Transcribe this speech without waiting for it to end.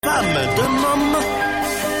femme d'un homme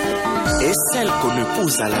est celle qu'on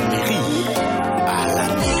épouse à la mairie. À la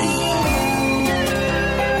mairie.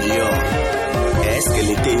 Yo, est-ce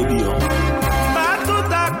qu'elle était bio?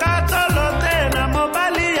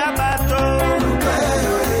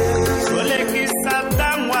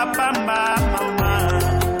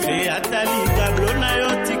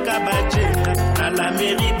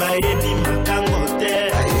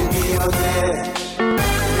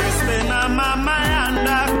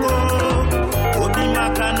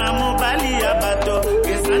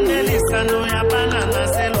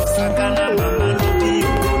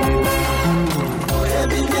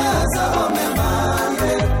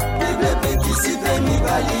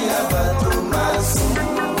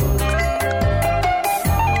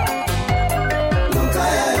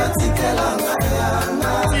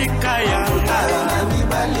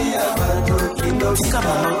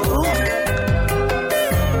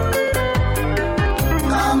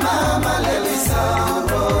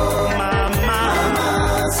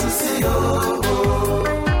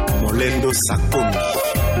 Molendo Sakomi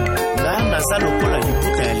nga naza lokola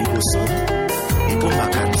liputa ya liboso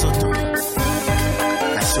ekombaka nzoto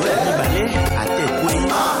kasi oyo ya mibale ate ekwei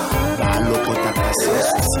balokotaka sans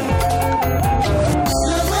souci.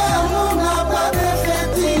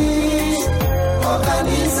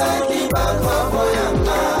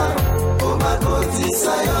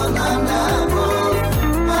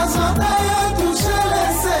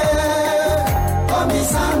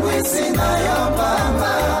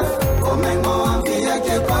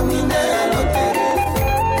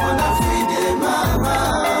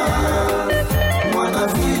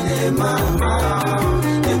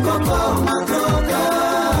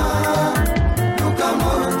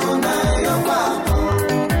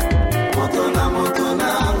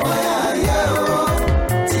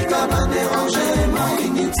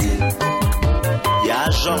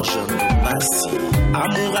 Georges Massi,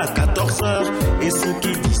 amour à 14h et ce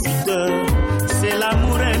qui 18h, c'est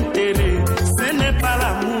l'amour intérêt, ce n'est pas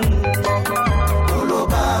l'amour.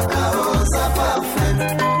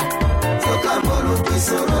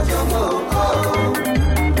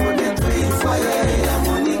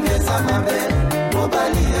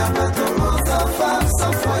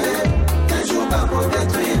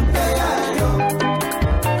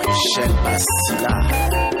 Michel Bassila,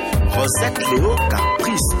 Rosette Léo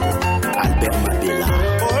Caprice, Albert Mandela.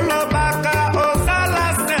 Olobaka osala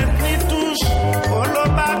simple touche,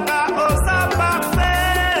 olobaka osa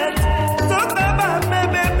parfait. Tota ba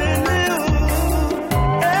bébé beleo,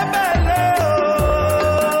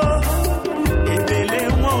 ebele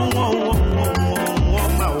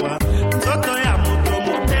mawa. Toto ya moto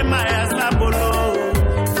motema ya sabolo,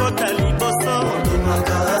 kota liboso.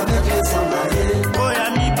 Oya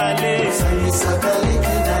mibale, sakali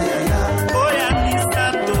kidaya.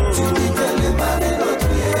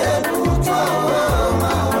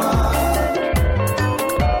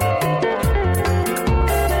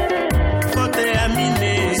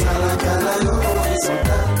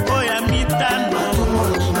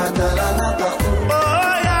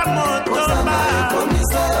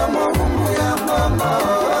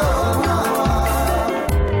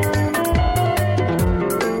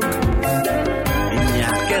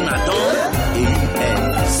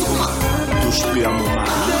 Plus à mon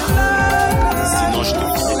mari, sinon je te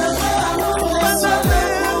faisais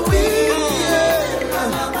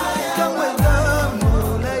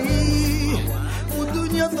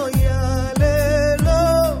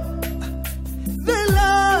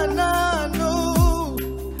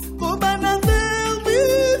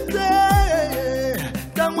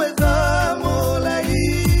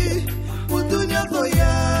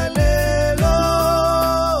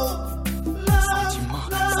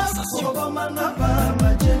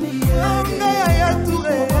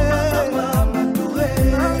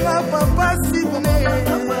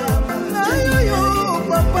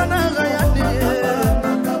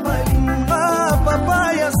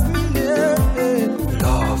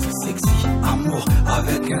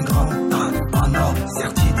avec un grand an en or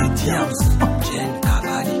serti de diams.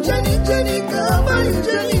 Jenny Cavalli,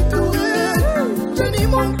 Jenny Touré, Jenny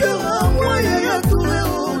mon cœur à moi, Yaya Touré,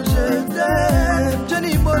 oh je t'aime,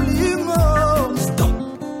 Jenny Bolimo. Stop.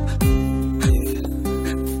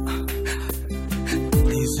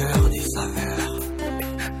 Les heures des saveurs.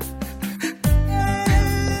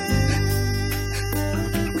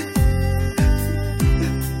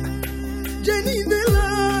 Jenny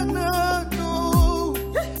Delana.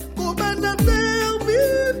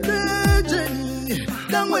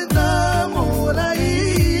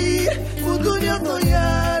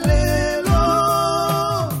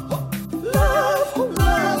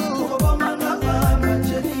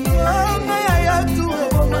 Jenny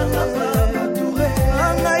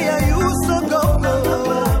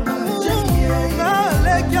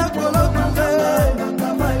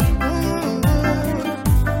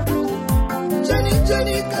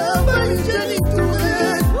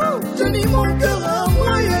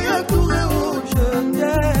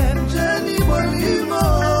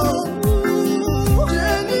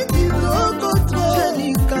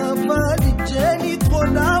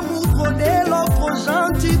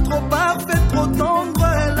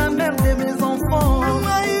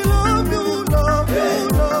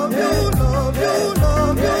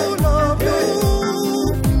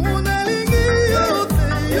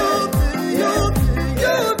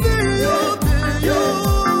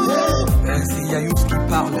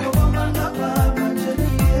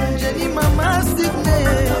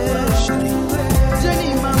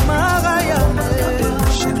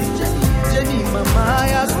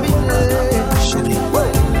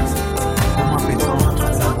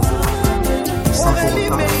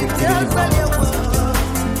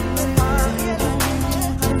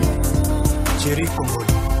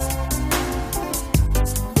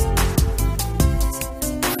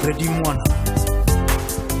Dimwana.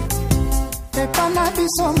 Epana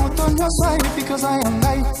biso motonyo swai because I am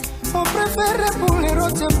guy. O prefere pule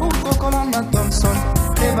rote buko kolana Thompson.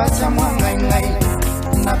 Ebatia mwanga ingai.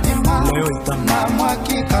 Na pima. Na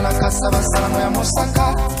mwaki kalakasa basalano ya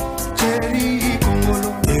Mosaka. Jerry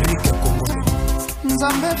Kongolo. Eric Kongolo.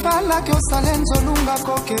 Nzambe pala ke osalenzo lunga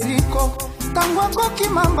kokeriko. Tango koki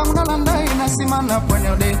mamba ngalanda inasima na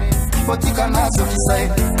ponyode. Botika nazo kisai.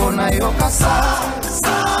 Kona yokasa.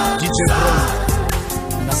 DJ Brown.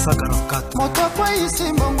 Moto kwa isi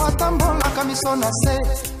mbongo tambola kamiso na se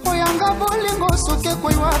Oyanga bolingo suke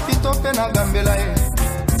kwa iwapi tope na gambela e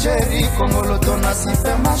Jerry Kongolo tona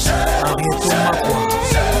sipe masha Arieto Makwa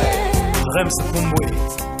Rems Pumbwe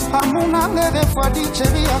Amuna ngeve fwa di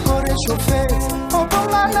chevi ya kore chofe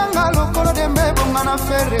Obonga nanga lokolo dembe bonga na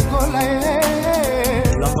ferre gola e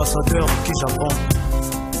L'ambassadeur qui Japon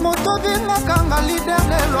Moto binga kanga leader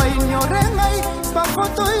lelo ignore ngai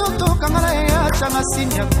Bafoto yoto kangala ya changa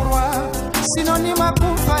sinya kurwa Sinonima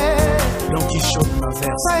kufa e Don Quichotte na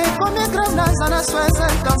verse Sa ekomi grave na zana sweze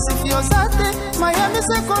intensifio zate Miami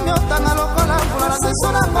se komi otanga lokola Kula se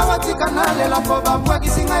sona mbawati kanale la poba bwa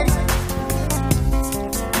kisingai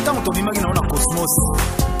Tango tobimaki na ona Cosmos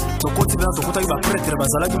Tokoti bena tokotaki ba prêtre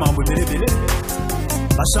bazalaki mambo belebele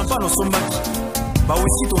Ba champagne osombaki Ba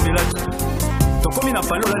whisky tomelaki Tokomi na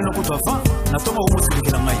palo lali nokuto avant na tongo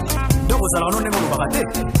omotelekela ngai ndoko zalaka no ndenge olobaka te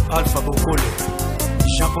Alpha Bokole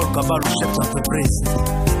Jean-Paul Kabalo chef d'entreprise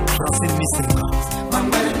Francine Mistenga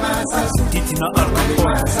Titina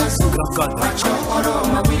Alcapone Grakada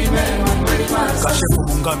Kachef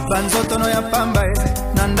Mungambi Banzotono ya pamba e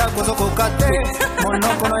Nanda kozoko kate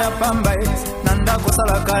Monokono ya pamba e Nanda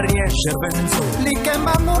kozala karien Gerbenzo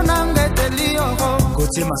Likemba murnange telio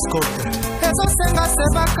Gauthier Mascotte Ezo senga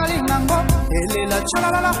seba kalingango Elela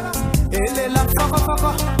chalalala Elela foko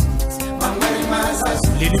foko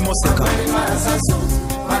Lili Moseka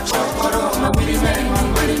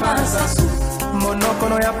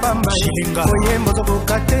Monokono ya pamba Shilinga Oyembo toko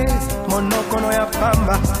kate Monokono ya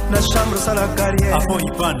pamba Na chambre sala carrière Apo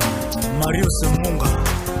Ipana Marius Munga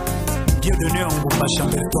Dieudonné Ngumba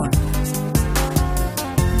Chamberton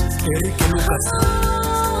Eric Lucas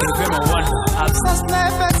Kevin Mawanda Absence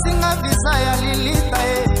nefe singa visa ya lilita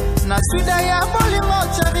e Na suida ya bolimo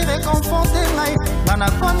chari reconforte ngai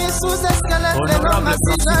Nana komi sous escalette lelo na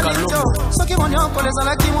sijalicho Soki monyoko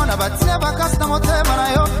lezalaki mwana batia bakasi na motema na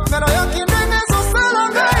yo Melo yo kindenge zosala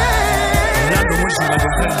ngai Lando Mujinga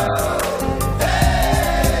Dovene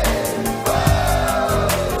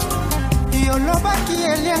Yolobaki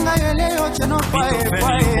elienga yole yo cheno pae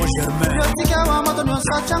pae Yotika wa moto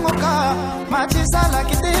nyonsa changoka Machisala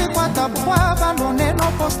kiti kwa tabwa Bandone no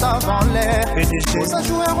poste avant l'air Osa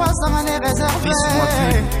jouer wa sangane réservé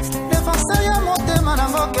Défenseur ya motema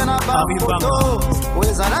nango kena bafoto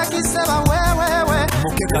Wezala kiseba we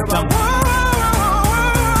Moke Katango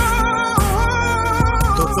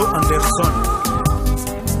Toto Anderson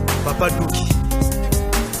Papa Duki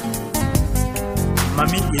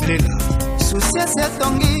Mami Ilela Soucier c'est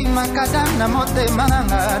tongi makada na motema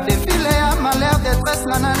nanga Défilé ya malheur détresse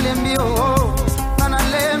nana lembi oh Nana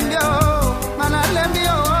lembi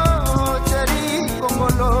oh Jerry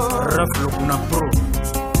Kongolo Raflo Kuna Pro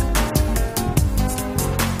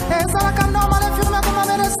Ezalaka normal affirme comme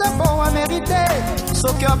merece pour a mérité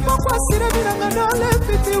Soki a pourquoi si le bilanga dans les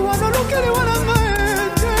petits wana lokele wana ngae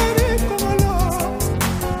Jerry Kongolo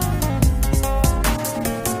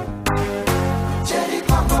Jerry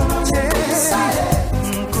Kongolo Jerry Sae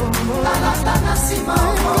Nala tana sima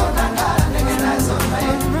omonanga Nenge na zona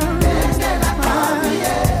ye Nenge na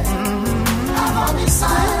kambiye Amami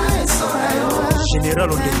sae na esora yo Général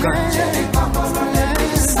Ondekan Jerry Kongolo Jerry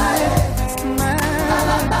Sae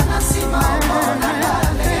Nala tana sima omonanga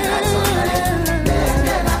Nenge na zona ye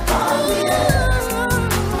Nenge na kambiye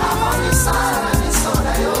Amami sae na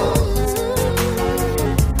esora yo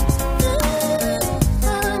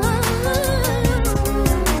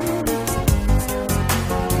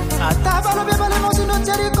Atabalo bebale mosino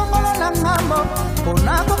Jerry Kongolo na ngambo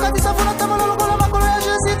Onako katisa funa tamolo lokola makolo ya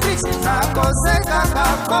Jésus-Christ Nakoseka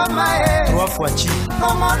kakoma e 3 fois chi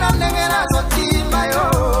Omona ndenge na zotima yo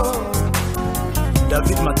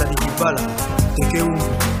David Matali Kibala Teke Ungu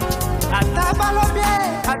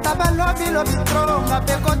Atabalobi lobi tro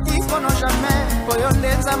Ngape koti kono jamais Koyo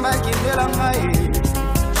ndezamba kindela ngai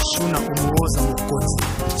Shuna Umuoza Mukoti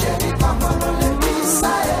Jerry Kongolo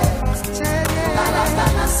lebisa e Nala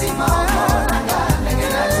tana sima omonanga Ndenge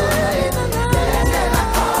na zona e Ndenge na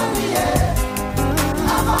komi e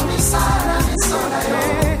Amami sana misona yo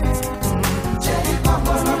Jerry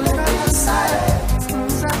Kongolo lebisa e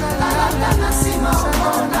Nala tana sima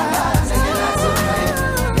omonanga Ndenge na zona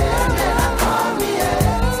e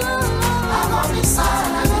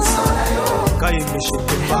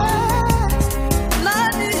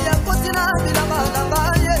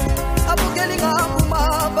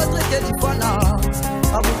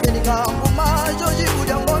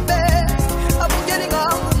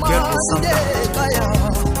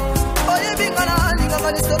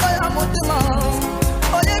lisolo ya motema.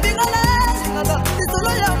 Oye bingala ngaka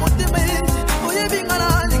lisolo ya motema. Oye bingala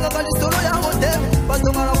ngaka lisolo ya motema.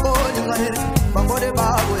 Batonga la ko ngahe bangode ba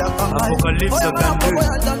ya kangai. Apocalypse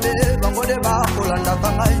kangai. Bangode ba kolanda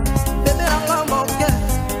kangai. Bebe ranga moke.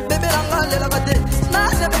 Bebe ranga lela bate. Na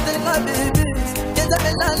se bete nga baby. Keza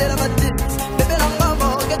bela lela bate. Bebe ranga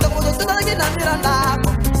moke to ko tuna ngina miranda.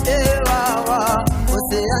 Ewa wa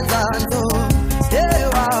oseanzando.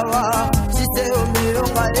 Ewa wa sise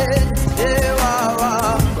omiyonga ewa wa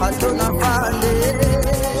atona pale.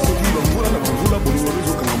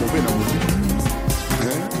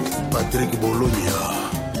 Patrick Bologna.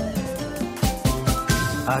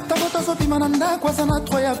 Atabota sopimananda kwa sana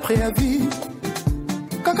 3 ya préavis.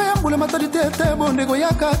 Kaka ya mbule matalité te bondego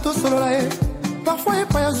yaka to solola e. Parfois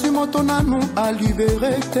pas ya sumoto nanu a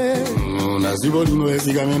liberté. Na zibolino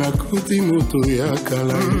esigamena kuti moto ya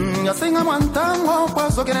kala. Ya senga mantango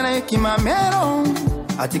paso kenena ekimamero.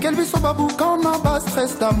 Atikel biso babu kana ba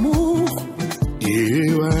stress d'amour.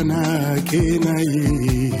 Ewana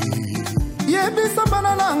kenaye. Yebisa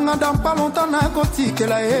banana dans pas longtemps na koti que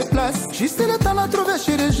la place. Juste le temps à trouver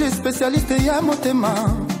chirurgien spécialiste ya motema.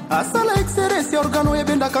 Asala exercice si organo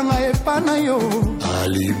ebenda kanga epana yo. A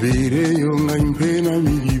libéré yo ngaimpena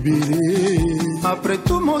mi libéré. Après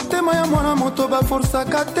tout motema ya mwana moto ba força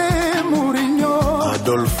kate Mourinho.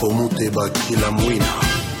 Adolfo Muteba Kilamwina.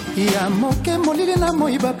 Ya moke molile na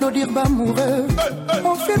moi ba applaudir ba amoureux.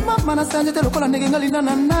 On firma manasanje te lokola ngenga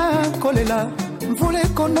linana na kolela. Mvule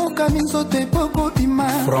konoka minzote poko bima.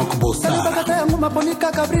 Franck Bossa. Bakata yangu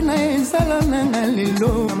maponika kabrina enzala na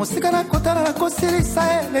lilo. Na musika na kotala na kosirisa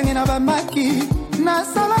elengi na bamaki. Na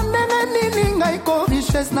sala nene nini ngai ko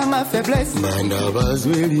richesse na ma faiblesse. Manda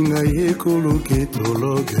bazweli ngai ekoloke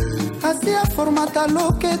tologe. Asia formata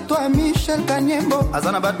loke toi Michel Kanyembo.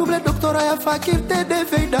 Azana ba double doctorat ya faculté de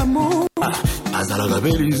veille d'amour. Azala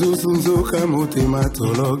gabeli zo sunzo kamotema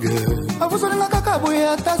tologe. Avuzona kaka boye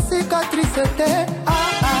ata cicatrice te.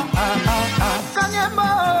 Kanyembo.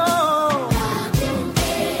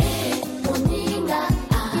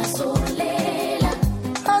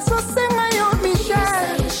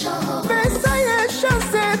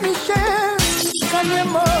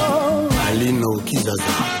 Alino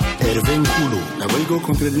Kizaza, Hervé Nkulu, la voigo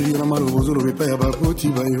contredire la malovoso lo repaya bakoti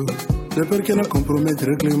bayo. Le perché la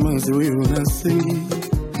compromettere Clémence oui on a sengi.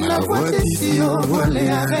 La voix ici on voit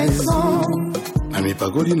les raisons. Ami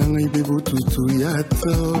pagori na ngai bebo tutu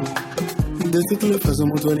yato. De toutes les façons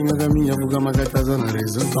motwali nga kaminya vuga makataza na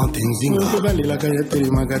raison. Santenzinga. On peut la kayatele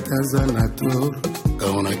makataza na tort.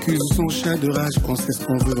 Quand on accuse son chat de rage, qu'on sait ce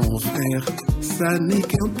qu'on veut en faire. Ça n'est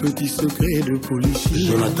qu'un petit secret de polichi.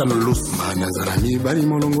 Jonathan Losma Nazarani Bali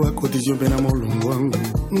Molongo à côté Jobena Molongo.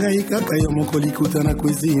 Ngaïka Kaya Mokoli Kutana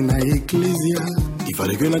cuisine à Ecclesia. Il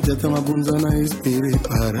fallait que la tête mabunzana espérer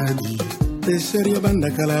paradis. Pesheria banda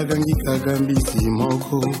kala gangi kagambi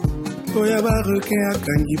simoko. Oya barequin a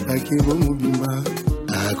kangi pakebo mobimba.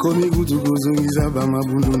 A komi gutu gozongiza ba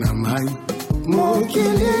mabundu na mai.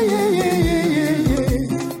 Mokili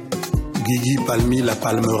Gigi Palmi la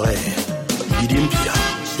palmeraie. Gideon Pia.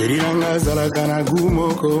 Seriranga Zalakana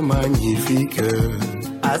Gumoko magnifique.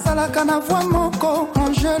 Azalakana voix moko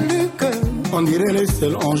angélique. On dirait les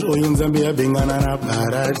seuls anges Oyunzambe à Bengana na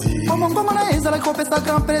paradis. Omongomana ezalaka pesa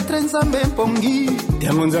grand prêtre Nzambe Pongi.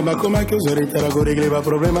 Yamonzamba koma que ozoretala ko régler ba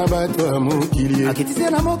problème bato a mokili. Akitisi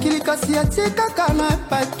na mokili kasi atika kana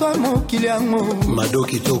pato a mokili yango.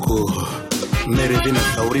 Madoki Toko. Merevina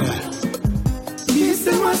Kaurima.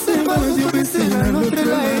 Laissez-moi semba Dieu pese na notre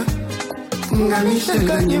life. Nga Michel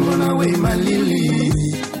Kanyembo na we malili.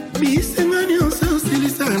 Bisema nyonso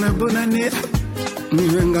silisa na bonane.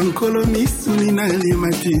 Miwenga nkolo misuni na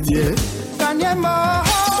limatidie. Kanyembo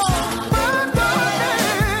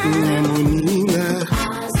Nyamuninga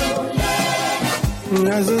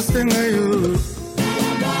Nazo senga yo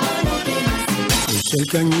Michel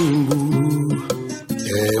Kanyembo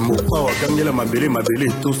Mokwa wakangela mabele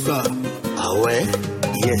tout ça. Ah ouais?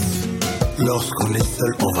 Yes. Lorsqu'on est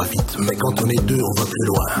seul on va vite, mais quand on est deux on va plus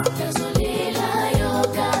loin.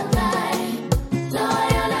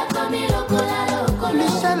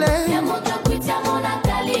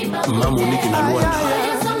 Mamonique na Luanda.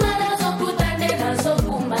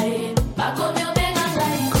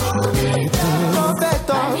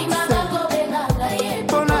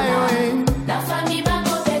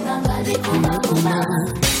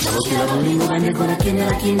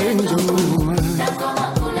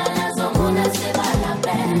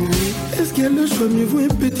 Est-ce qu'il y a le choix mieux vaut un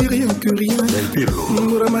petit rien que rien?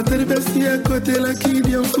 Mouramatari basi à côté la qui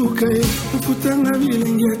bien foucaille. Putanga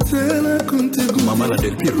vilingia tena kontegu. Mama la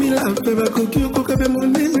del Pirlo. Mila peba kokyo kokabe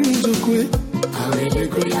monene njokwe.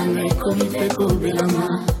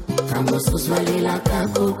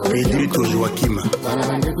 Pedrito Joaquim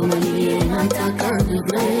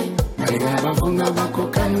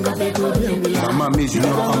Mama Mijino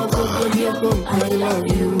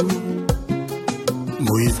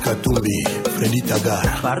Moïse Katumbi, Freddy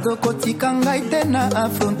Tagar Pardo kotika ngai tena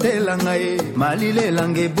afrontela ngai malile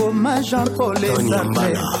lange boma Jean Paul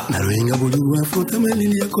Ezate Naruinga bulu afronta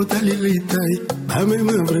malili ya kota lilitai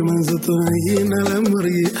Amema vraiment zoto na la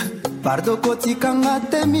mori Pardo kotika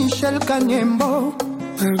ngate Michel Kanyembo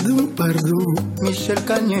Pardon Michel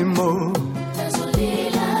Kanyembo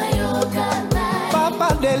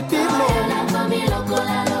Papa del Pirlo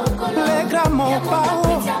Le Gramo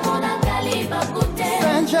Pao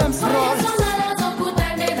Saint James Road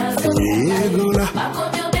Egola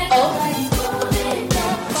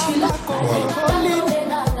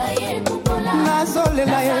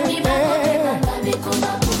Nazolela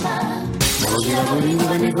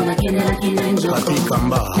Papi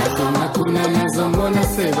Kamba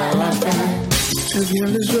Je viens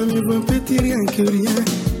les jeunes, ils vont péter rien que rien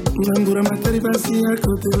Ngambura matari basi ya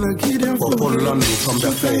kote la kidia Popol Lando, femme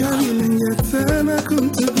d'affaires Sana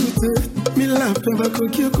kumte kute Mila pemba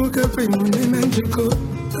kokio koka pe munena njiko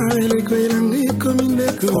Aile kwa ilangi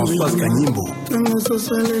komindeko Françoise Kanyimbo Tango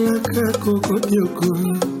soswale la kako kotioko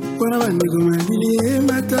Wana bandigo madili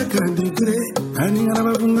mataka degre Aningana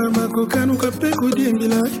babunga bako kanu kapeko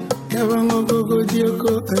diembila Yabango koko dioko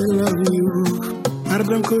I love you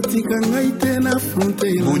Pardon kotika ngai tena fronte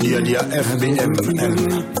Boudia dia FBM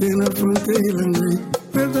Tena fronte ngai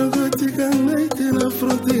Pardon kotika ngai tena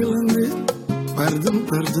fronte ngai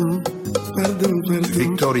Pardon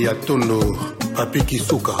Victoria Tondo Papi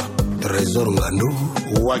Kisuka Trésor Ngano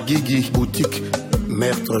Wagigi Boutique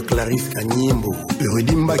Maître Clarisse Kanyimbo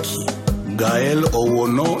Rudy Mbaki Gaël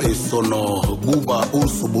Owono et Sono Bouba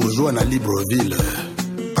Ours Bourgeois na Libreville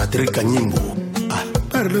Patrick Kanyimbo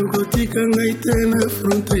Pardon kotika ngai tena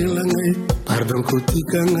fronte ngai Pardon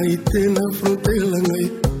kotika ngai tena fronte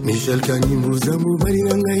ngai Michel Kanyimbo zambo bali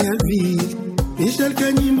ngai ya vie Michel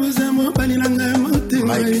Kanyimbo zambo bali ngai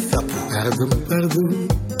motema Pardon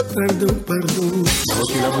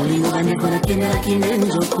Kila mulingo bane kona kena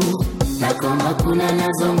kinenjoku Nakoma kuna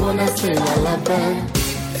nazongo na sela la paix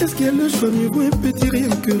Est-ce que le choix mieux vaut petit rien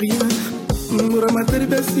que rien Mura matari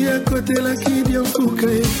basi à côté la kidi en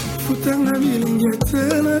foukae Futanga bilingi ya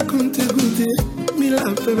tena konte gute Mila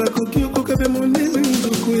peva kokio kokape monezi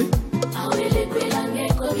njokwe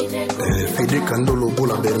Fede Kandolo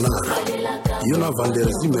Bola Bernard Yona Vander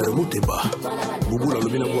Zimmer Muteba Bubula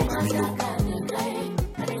Lubina Boa Camino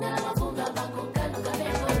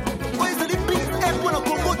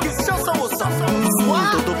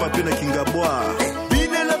Toto Papi na Kingabwa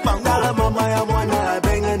Binele Bangala Mama ya mwana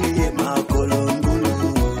Benga niye makolongulu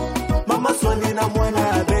Mama Swali na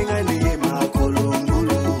mwana Benga niye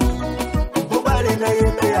makolongulu Bubali na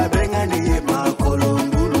yepe ya Benga niye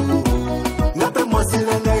makolongulu Ngape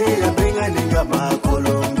mwasina nga ye ya Benga niye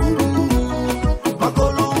makolongulu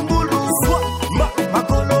Makolongulu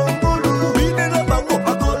Makolongulu Binele Bango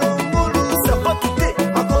Makolongulu Sapatute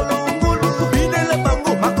Makolongulu Binele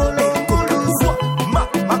Bango Makolongulu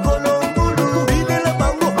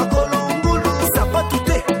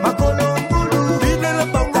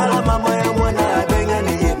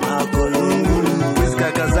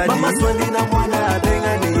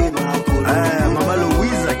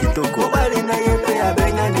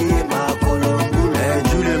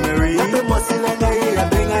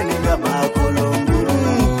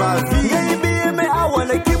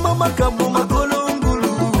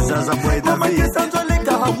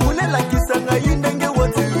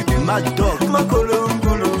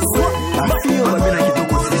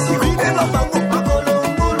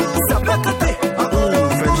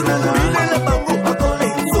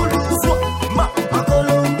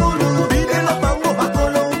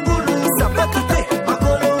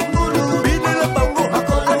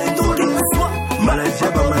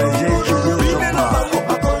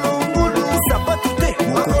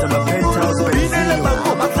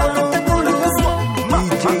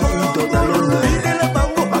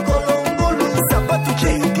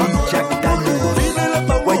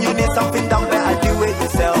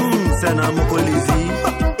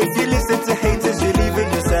If you listen to haters, you're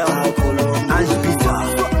leaving yourself.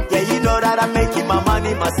 Yeah, you know that I'm making my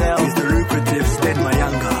money myself. It's the lucrative, spend my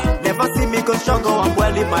younger. Never see me go struggle, I'm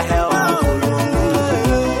well in my health.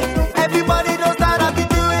 Everybody knows that I be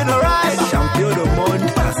doing alright. Champion du monde,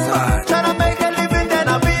 Assad. Tryna make a living, then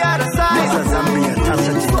I'll be out of sight. Zambia,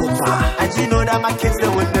 Tasha Tikopa. And you know that my kids, they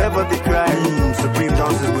will never be crying. Supreme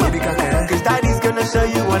dancers, baby kaka. Cause daddy's gonna show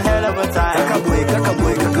you one hell of a time. Kaka boy, kaka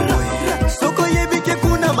boy, kaka boy. Soko ye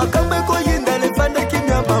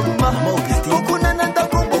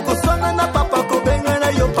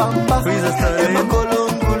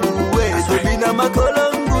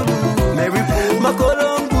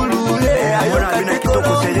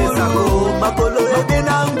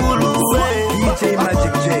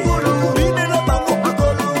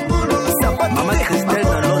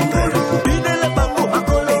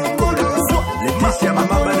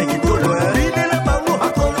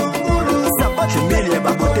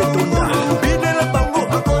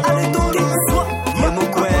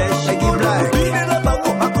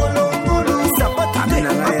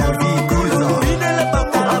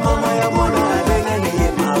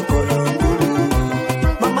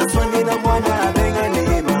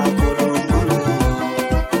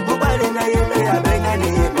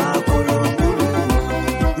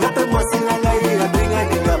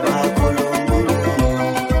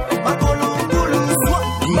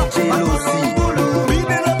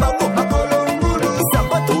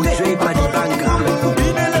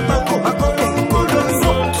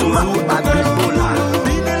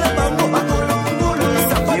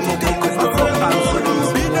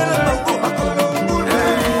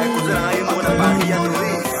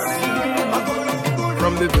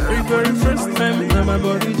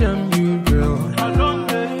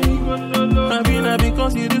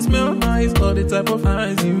smell nice, all the type of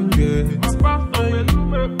eyes you get.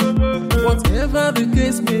 Whatever the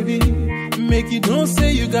case may be, make you don't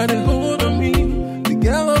say you got a hold on me. The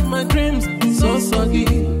girl of my dreams is so soggy.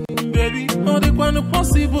 Baby, all the one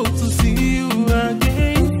possible to see you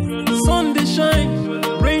again. The sun they shine,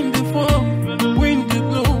 rain they fall, wind they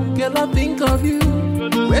blow. Girl, I think of you.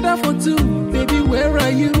 Weather for two, baby, where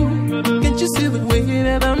are you? Can't you see the way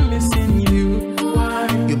that I'm missing you?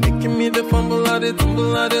 You're making me the fumble, I the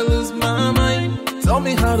tumble, I the lose my mind. Tell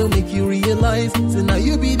me how to make you realize. Say now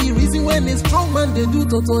you be the reason when it's strong man they do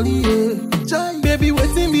totally. Yeah. Baby,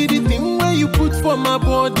 waiting be the thing where you put for my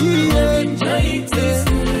body. Yeah.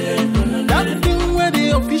 That thing where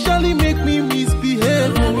they officially make me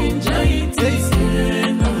misbehave.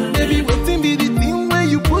 Baby, waiting be the thing where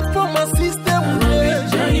you put for my system.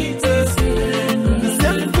 The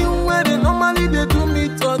same thing where they normally they do me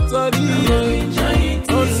totally.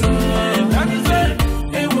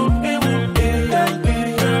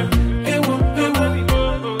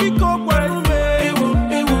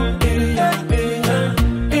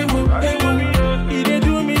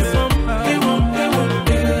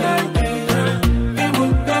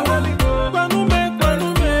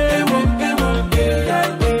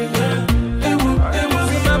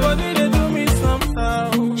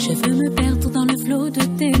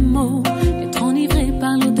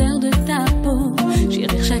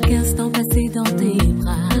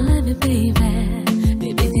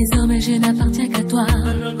 Je n'appartiens qu'à toi.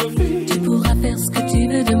 Tu pourras faire ce que tu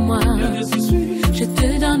veux de moi. Je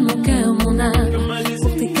te donne mon cœur, mon âme.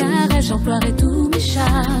 Pour tes caresses, j'emploierai tous mes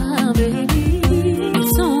charmes. Le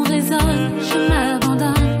son résonne, je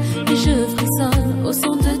m'abandonne et je frissonne au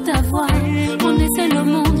son de ta voix. On est seul au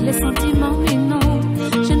monde, les sentiments m'inondent.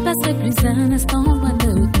 Je ne passerai plus un instant loin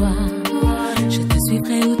de toi. Je te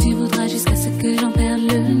suivrai où tu voudras jusqu'à ce que j'en perde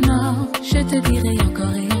le nord. Je te dirai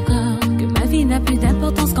encore et encore que ma vie n'a plus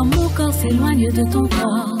d'importance quand mon corps s'éloigne de ton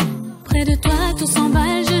corps. Près de toi, tout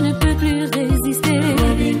s'emballe, je ne peux plus résister.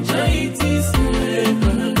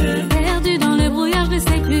 Perdu dans le brouillard, je ne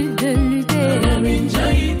sais plus de lutter.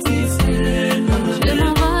 Je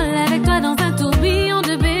m'envole avec toi dans un tourbillon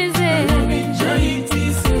de baisers.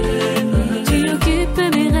 Tu occupes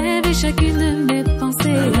mes rêves et chacune de mes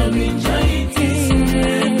pensées.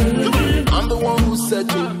 I'm the one who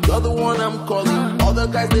said you, you're the one I'm calling. All the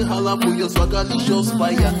guys they holler for your swagger, they show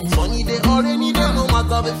fire. Sunny they already there, no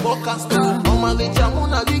matter the forecast.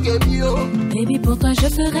 Baby, pour toi je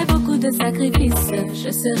ferai beaucoup de sacrifices.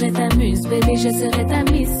 Je serai ta muse, baby, je serai ta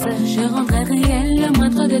miss. Je rendrai réel le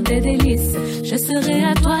moindre de tes délices. Je serai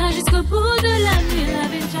à toi jusqu'au bout de la nuit.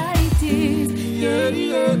 Baby,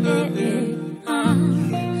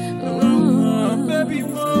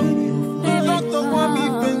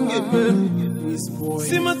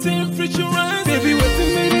 see my temperature rise. Baby, wait a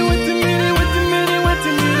minute, wait a minute, wait a minute, wait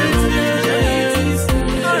a minute.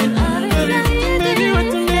 Baby,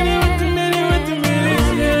 wait a minute, wait a minute, wait a minute.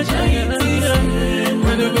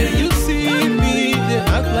 Whenever you see me, they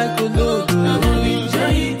act like a dog.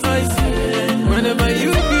 Whenever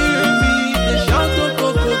you hear me, they shout oh,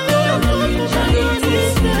 oh, oh, oh.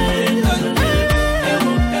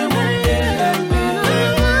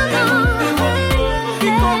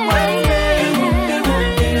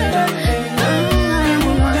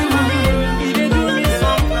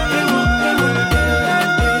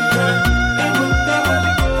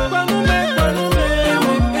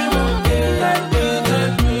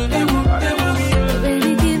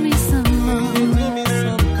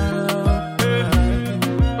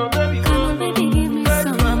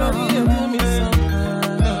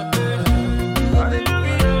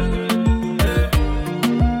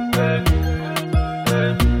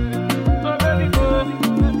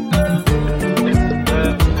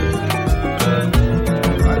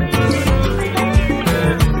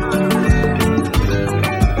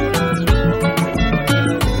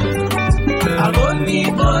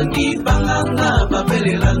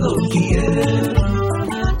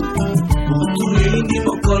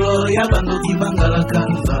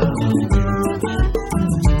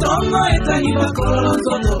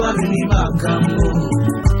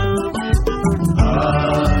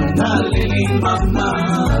 Nalili mama,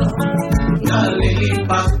 nalili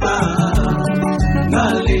papa,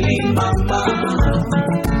 nalili mama,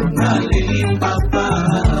 nalili papa,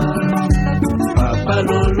 papa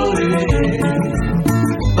lolo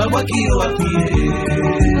baba kiyo wapie,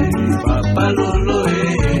 papa lolo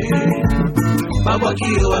baba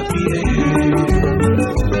kiyo wapie.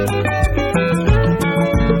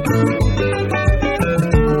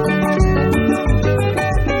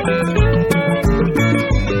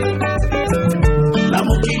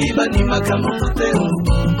 Ni makamo tuteo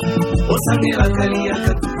Osangela kalia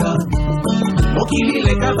katuka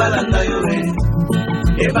Mokilile kabalanda yoe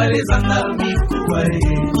Ebalezanga mikubae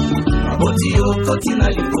Maboti yo kotina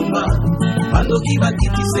likumba Mandoki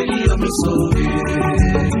bakitise yo misoe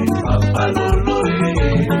Papa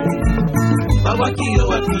loloe Babaki yo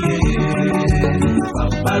wapie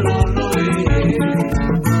Papa loloe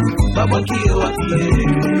Babaki yo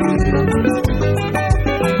wapie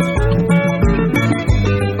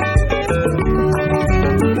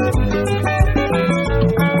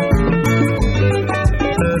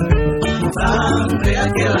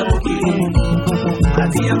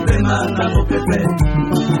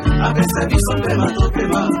Apesa bisombe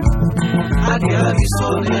matopema Adia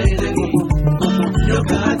bisone edeni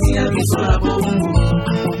Yoka adia bisona bongo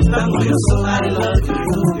Tango yoso I love you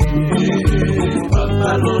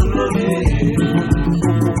Papa lolole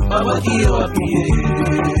Baba kiyo apie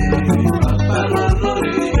Papa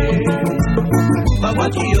lolole Baba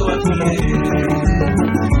kiyo apie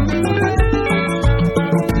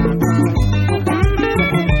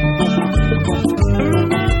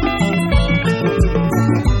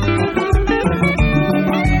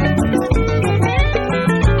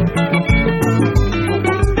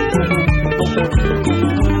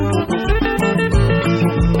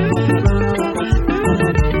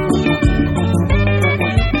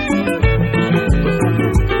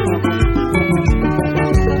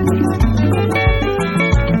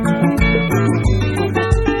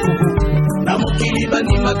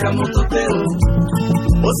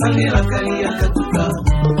Osangela kalia katuka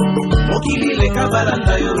Mokilile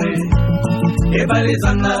kabalanda yoe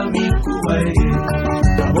Ebalezanga mikubae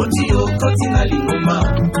Maboti yo kotina lingoma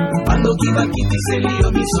Mandoki bakitise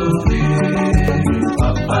yo misoe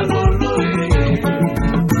Papa loloe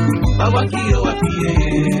Babaki yo wapie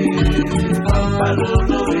Papa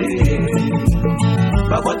loloe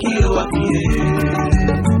Babaki yo wapie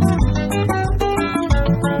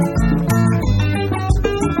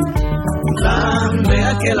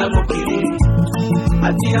Akela mokili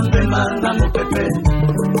Atia mpema na mopepe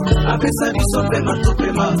Apesa biso mpema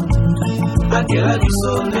topema Akela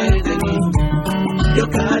biso nedeni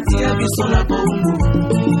Yoka atia biso na bongo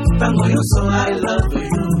Tango yoso I love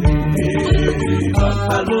you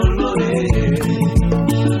Papa loloe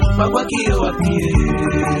Papa kiyo wapie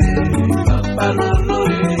Papa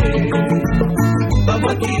loloe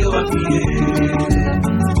Papa kiyo wapie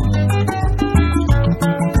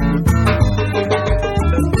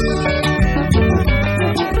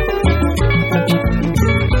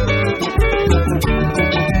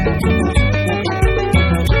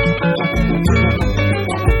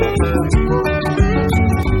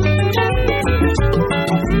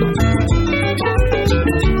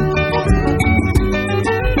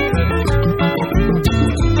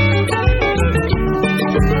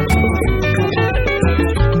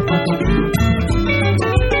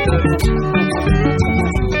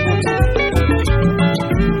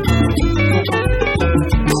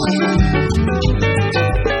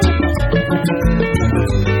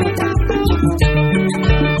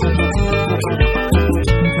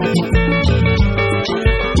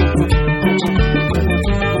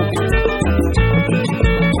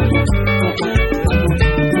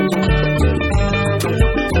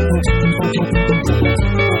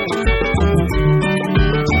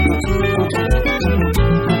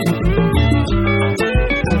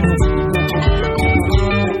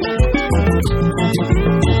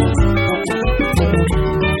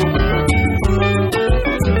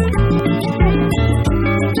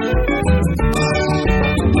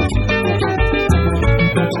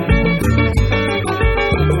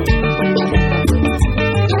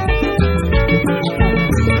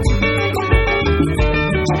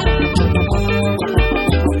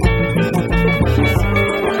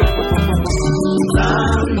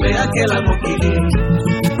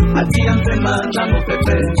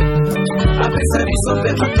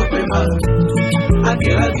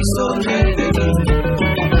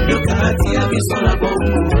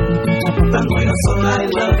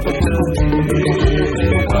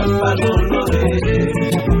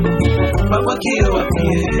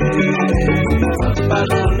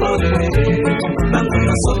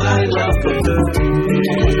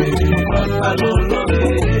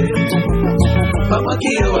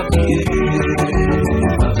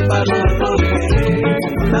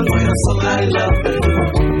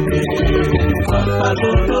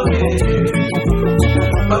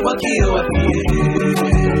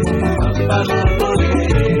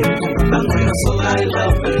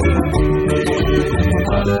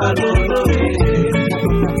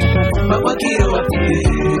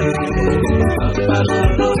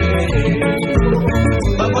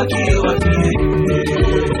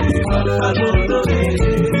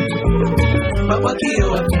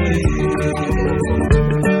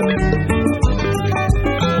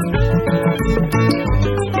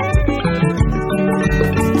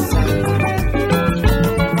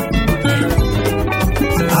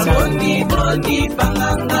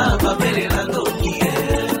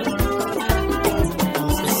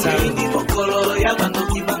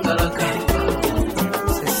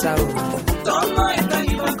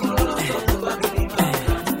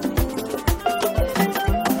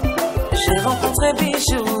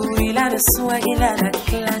Il a le swag, il a la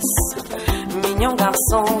classe. Mignon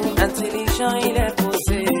garçon, intelligent, il est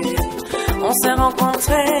posé. On s'est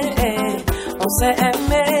rencontrés, on s'est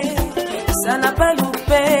aimé. Ça n'a pas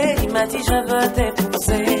loupé, il m'a dit je veux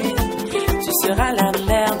t'épouser. Tu seras la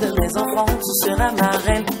mère de mes enfants, tu seras ma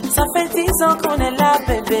reine. Ça fait 10 ans qu'on est là,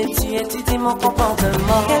 bébé, tu étudies mon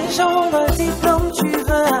comportement. Quel genre de diplôme tu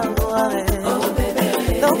veux avoir? Oh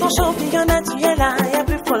bébé. Dans ton championnat tu es là, y'a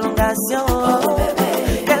plus de prolongation. Oh bébé.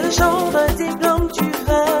 Quel genre de diplôme tu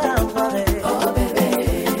veux avoir? Oh bébé.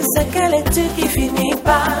 C'est quelle étude qui finit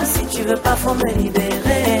pas? Si tu veux pas, faut me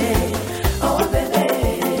libérer. Oh bébé.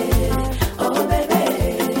 Oh bébé.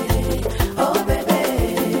 Oh bébé.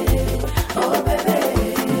 Oh bébé.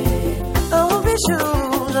 Oh bijou,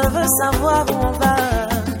 je veux savoir où on va.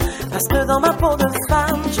 Parce que dans ma peau de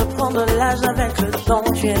femme, je prends de l'âge avec le temps.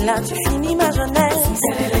 Tu es là, tu finis ma jeunesse.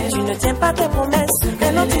 Tu ne tiens pas tes promesses.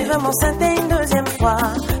 Maintenant tu veux m'enceinter une deuxième fois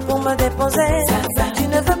pour me déposer. Tu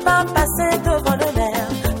ne veux pas passer devant le maire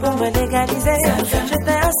pour me légaliser. Je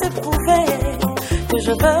t'ai assez prouvé que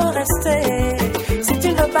je veux rester. Si tu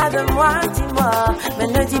ne veux pas de moi, dis-moi. Mais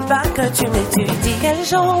ne dis pas que tu m'étudies. Quel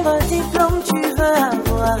genre de diplôme tu veux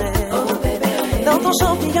avoir? Oh bébé. Dans ton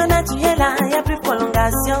championnat tu es là, y'a plus de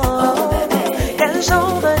prolongation. Oh bébé. Quel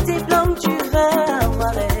genre de diplôme tu veux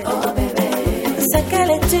avoir? Oh bébé. C'est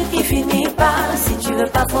quelle étude qui finit pas? Si tu veux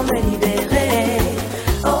pas, faut me libérer.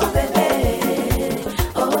 Oh bébé.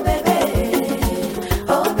 Oh bébé.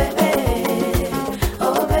 Oh bébé.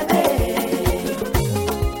 Oh bébé.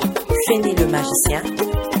 Fini le magicien,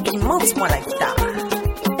 il monte-moi la guitare.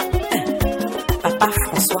 Papa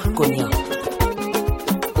François Cognon.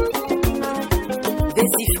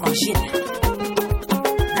 Daisy Frangine.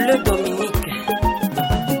 Le Dominique.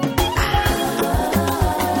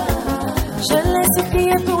 Je l'ai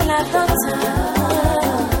supplié pour la dot.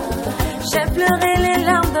 J'ai pleuré les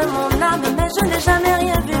larmes de mon âme, mais je n'ai jamais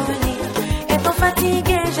rien vu venir. Étant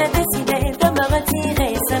fatiguée, j'ai décidé de me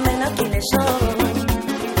retirer. C'est maintenant qu'il est chaud.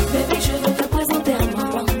 Bébé, je veux te présenter à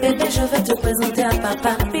maman. Bébé, je veux te présenter à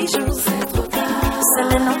papa. Bijou, c'est trop tard. C'est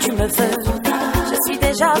maintenant que tu me veux. Je suis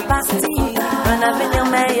déjà partie. Un avenir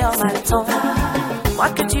meilleur m'attend. Moi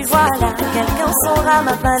que tu vois là, quelqu'un saura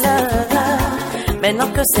ma valeur.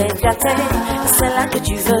 Maintenant que c'est gâté, c'est là que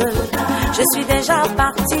tu veux. Je suis déjà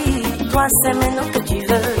partie, toi c'est maintenant que tu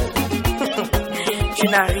veux. Tu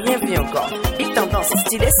n'as rien vu encore. Big tendance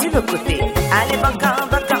stylé sur le côté. Allez, baka,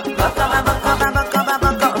 baka, baka, baka, baka, baka,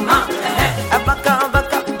 baka,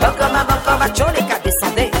 baka, baka, choleka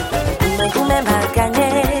descendez. Mengoume m'a gagné,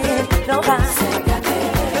 Laura.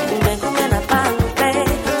 Mengoume n'a pas loupé.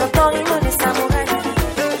 Totorino les samouraïs.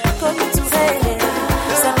 Comme tu sais,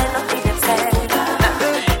 c'est maintenant qu'il est prêt.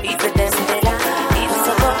 Il veut descendre là, il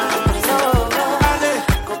se voit.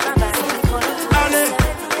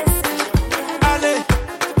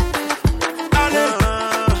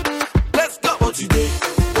 Let's go. What you did?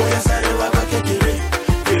 Oya sare wa bakekere.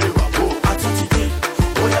 Ewa bo atutide.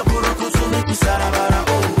 Oya buroko sume kisarabara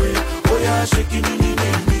owe. Oya shaking ni ni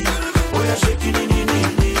ni. Oya shaking ni ni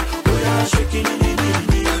ni. Oya shaking ni ni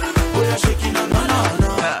ni. Oya shaking no no no.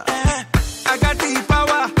 I got the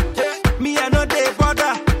power. Me I know the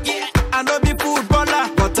border. I know be footballer,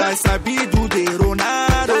 but I sabi do the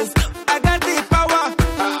Ronaldo. I got the power.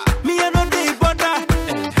 Me I know the border.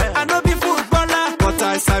 I know be footballer, but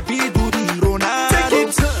I sabi do the Ronaldo.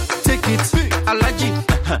 Take it, Alaji.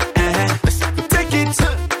 Take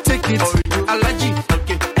it, Alaji.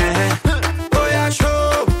 Oh yeah,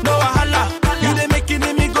 show, no wahala. You dey making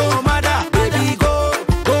me go mad, baby go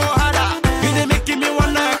harder. You dey making me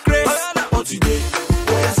wanna craze. What you dey?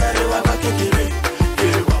 Oh yeah, sare wa bakekere.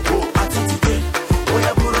 Ewa bo atitide. Oh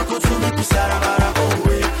yeah, buroko sume kisarabara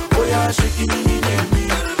owe. Oh yeah, shaking ni ni ni.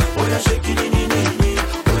 Oh yeah, shaking ni ni ni.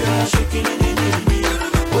 Oh yeah, shaking ni ni ni.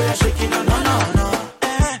 Oh yeah, shaking no no no.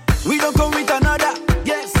 We don't come with another.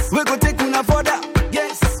 Yes, we go take una further.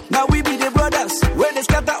 Yes, now we be the brothers. When they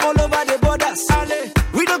scatter all over the borders.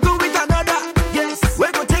 We don't go with another. Yes,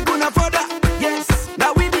 we go take una further. Yes,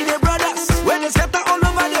 now we be the brothers. When they scatter all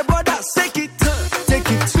over the borders. Take it,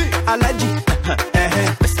 Alaji.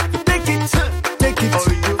 Take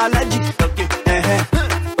it, Alaji, okay,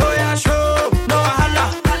 oh yeah, show, no wahala.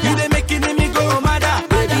 You dey making me go mad,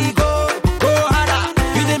 baby, go harder.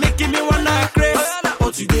 You dey making me wanna craze. Oh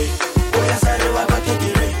today, oh yeah, sorry, wa ba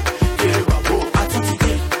kekere, kere wa bo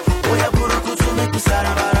atitike. Oh yeah, buru kutu make me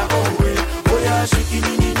sarabara, oh yeah, shaking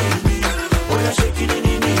ni ni ni, oh yeah, shaking ni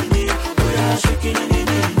ni ni, oh yeah, shaking ni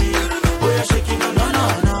ni ni, oh yeah, shaking no.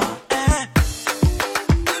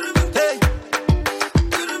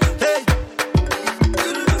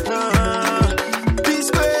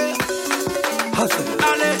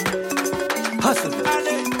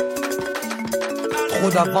 Trop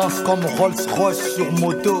d'avance comme Rolls-Royce sur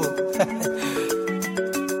moto.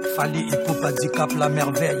 Fali Hip-Hop Handicap la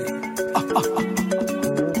merveille.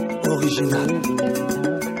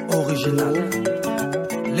 Original.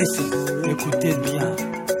 Laissez, écoutez bien.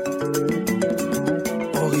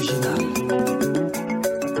 Original.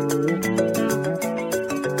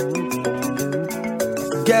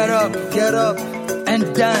 Get up and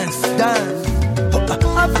dance.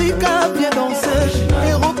 Africa, viens danser.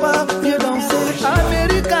 Europa, viens danser.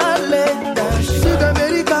 America, let's dance.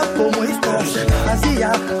 Sud-America, como estás?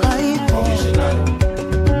 Asia, Haïti.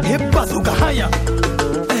 Bazooka haya.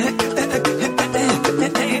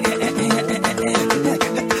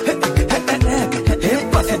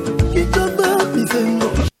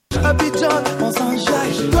 Abidjan, on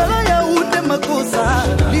s'enjaille. Douala, Yaoundé, Makossa.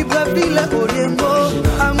 Libreville, Oriengo.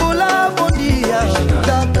 Angola, Bondia.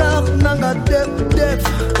 Dakar, Nanga, Def.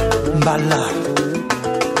 Mbala.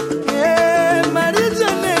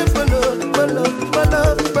 Marie-Jeanne, Bolo.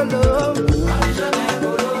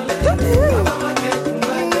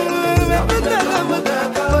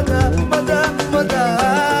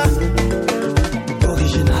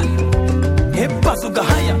 Original. Et Bazooka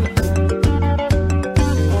haya.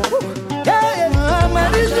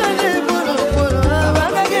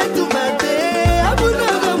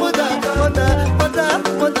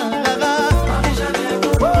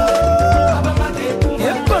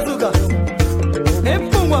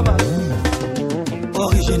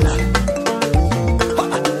 Original.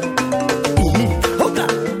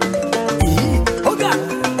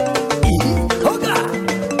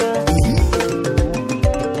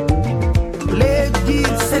 Lady,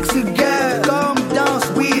 sexy girl, come dance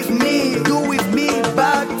with me. Do with me,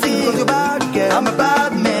 bad thing. 'Cause you're bad girl. I'm a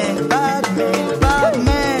bad man.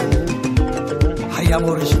 I am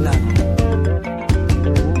original.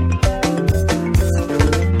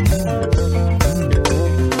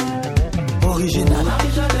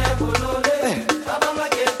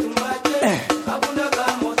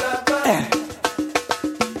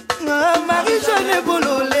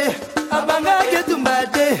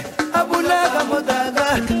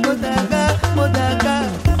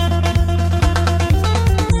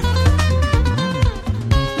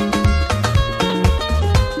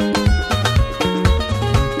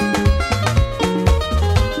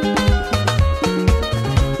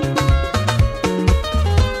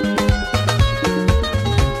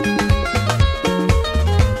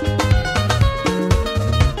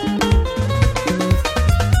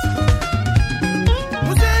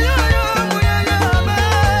 Vous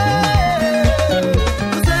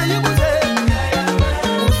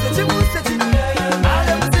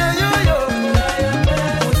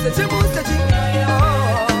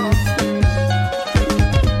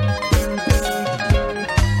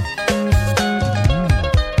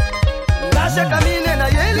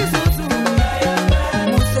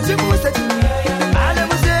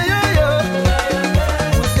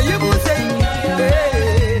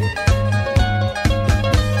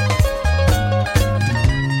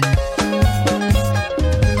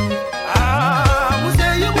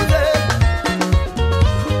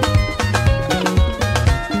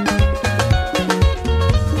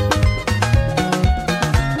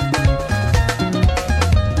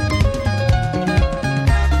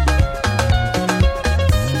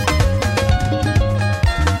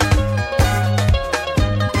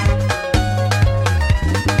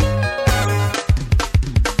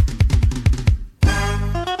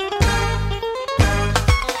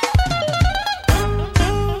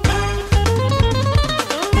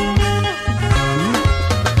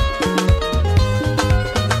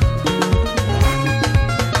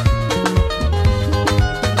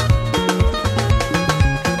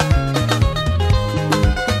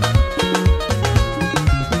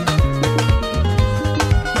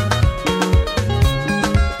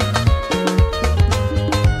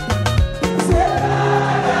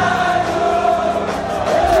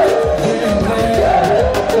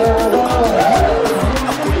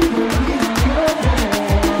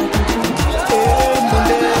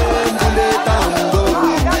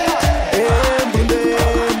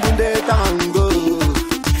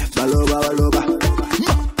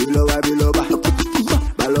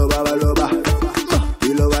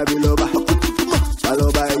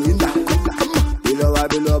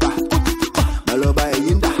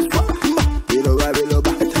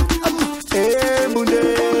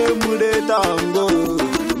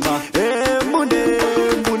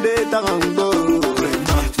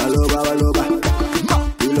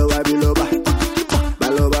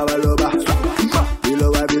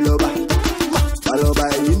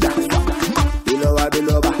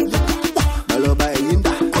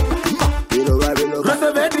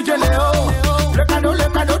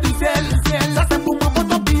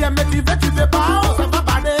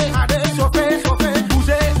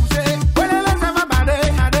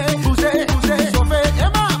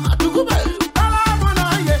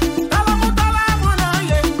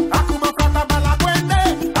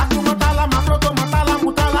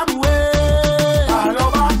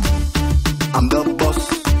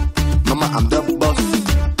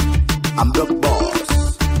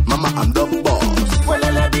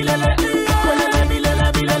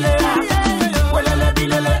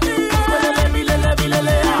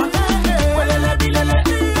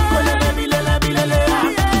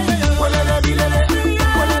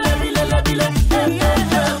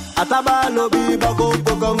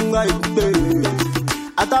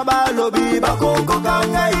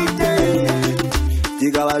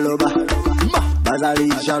Tika baloba, bazali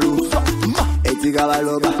jaloux. Et tika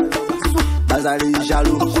baloba, bazali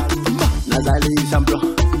jaloux. Nazali champion,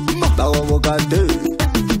 barobogate.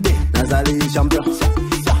 Nazali champion,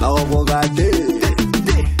 barobogate.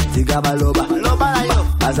 Tika baloba,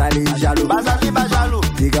 bazali jaloux. Bazali bajaloux.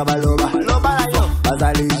 Tika baloba,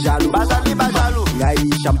 bazali jaloux. Bazali bajaloux. Ngai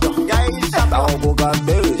champion,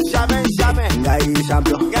 barobogate. Jamais, jamais. Ngai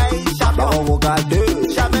champion, barobogate.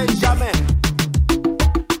 Jamais, jamais.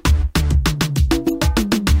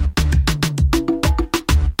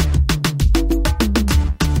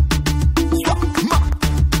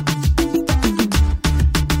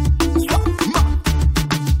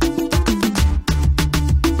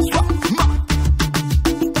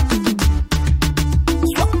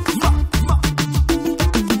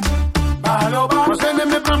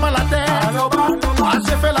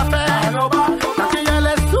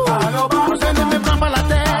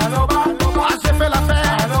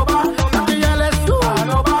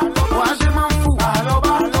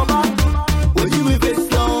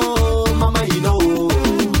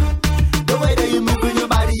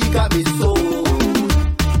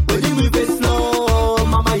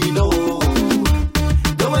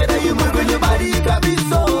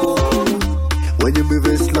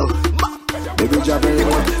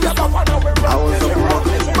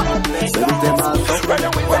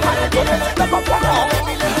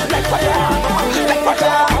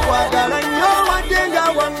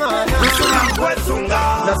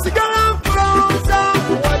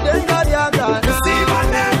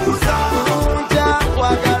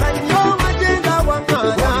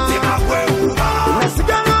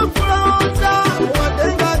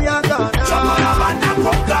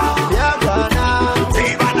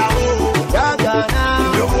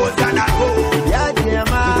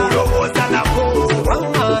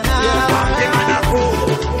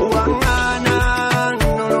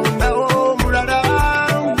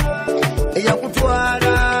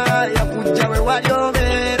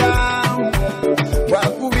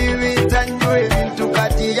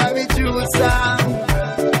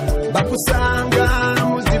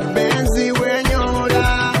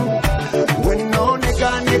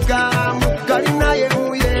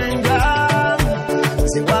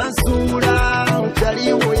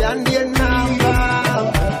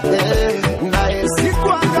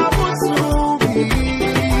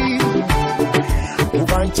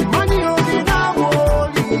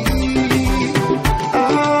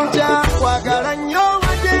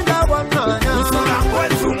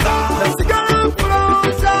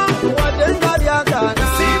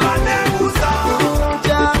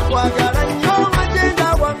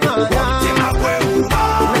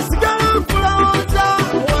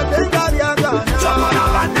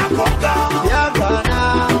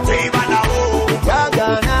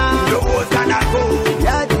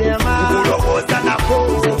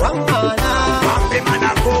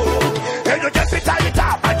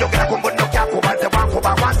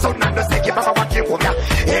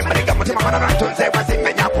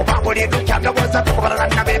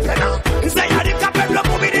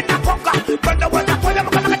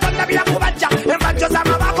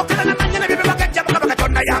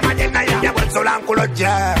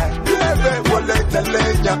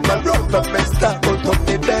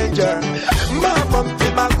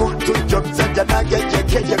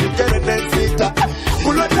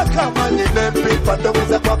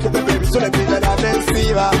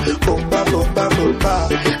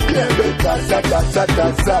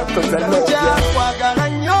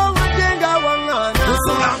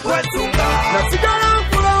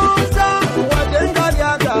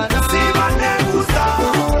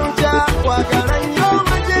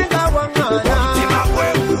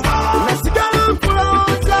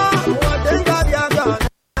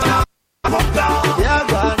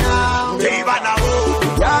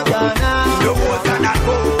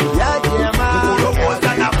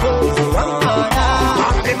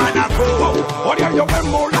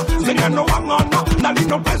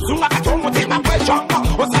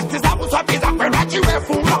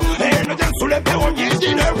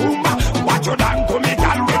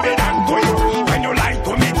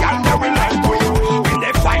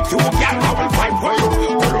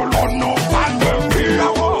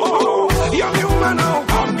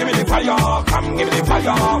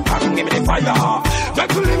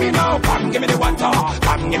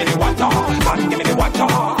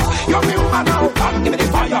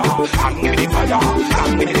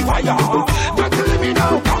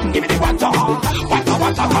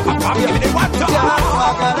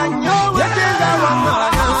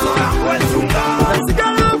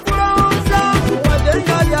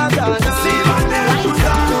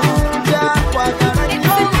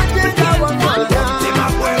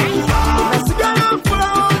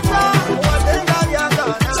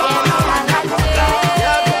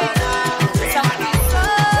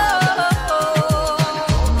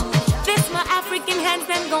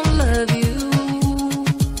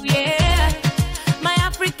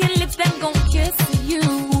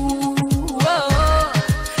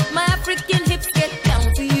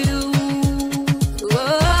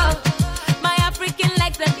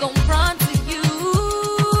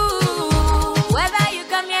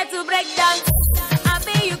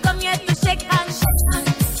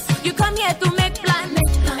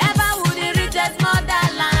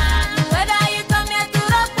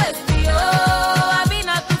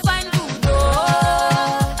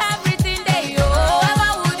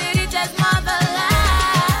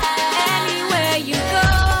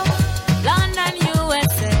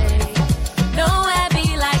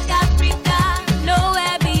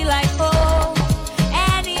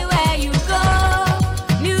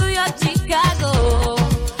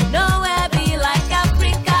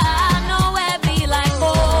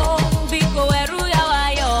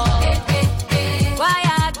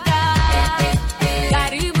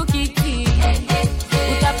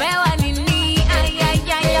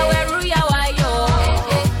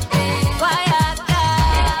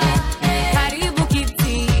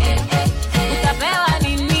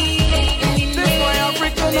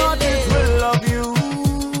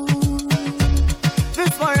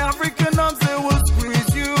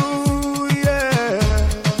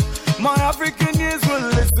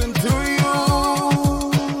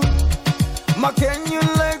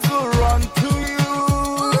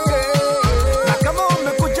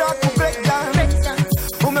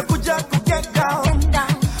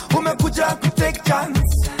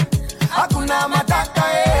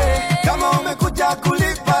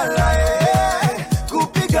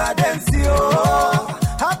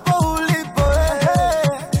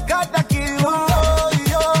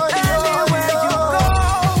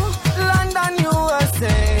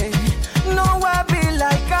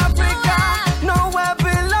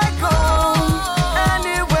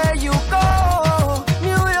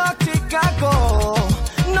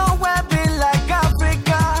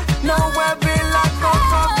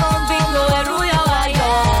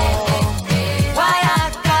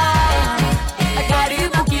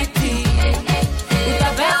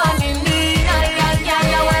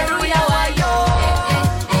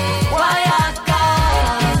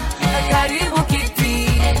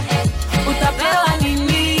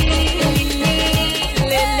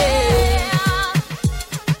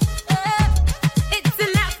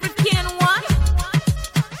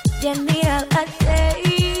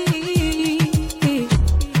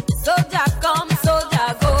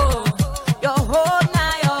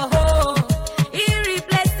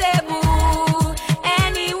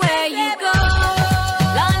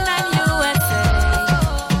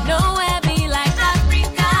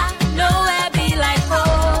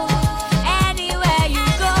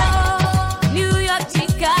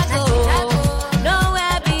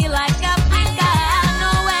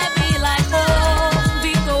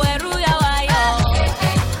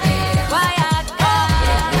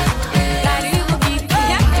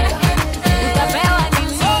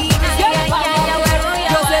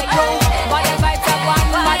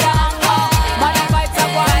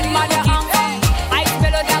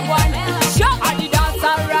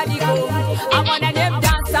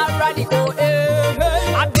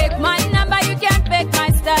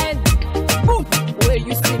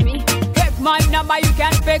 number, you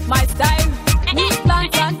can fake my style. Me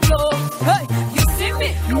dance and flow. Hey, you see me?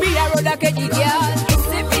 Me a road a kedi girl. You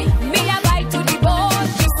see me? Me a guy to the ball.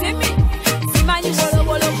 You see me? See man you bolo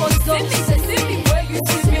bolo koso. See me? Where you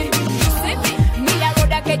see me? You see me? Me a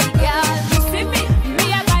road a kedi girl. You see me? Me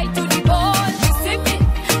a guy to the ball. You see me?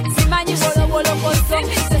 See man you bolo bolo koso.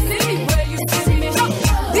 See me? Where you see me?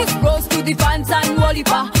 This goes to the fans and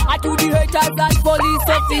Wolipa, and to the haters and police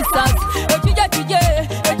officers.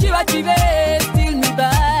 Still me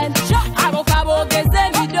bad. Abo kabo geze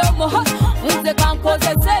mi domo. Unze kanko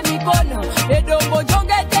zeze mi kono. Edombo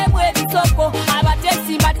jonge temwe bisoko.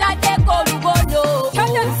 Abatesi matate kolugono.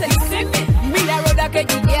 You see me? Me a roda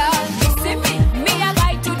kedi girl. You see me? Me a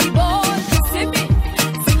guy to the ball. You see me?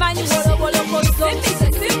 See man you bolo bolo koso.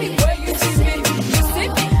 See me? Where you see me? You see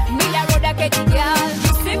me? Me a roda kedi girl.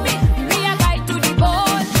 You see me? Me a guy to the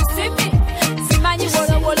ball. You see me? See man you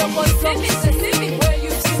bolo bolo koso. See me? Where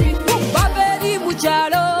you see me? Baberi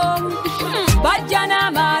muchalo. Bajana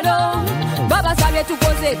malo. Baba sabe tu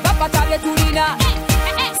pose. Papa sabe tu lina.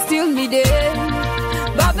 Still me there.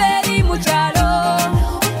 Baberi muchalo.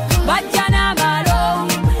 Bajana malo.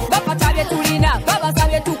 Baba sabe tu lina. Baba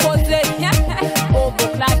sabe tu pose. Oh,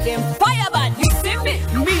 book like them fireman. You see me?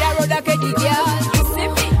 Me a roda kedi girl. You see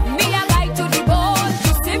me? Me a guy to the ball.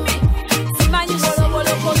 You see me? See man you bolo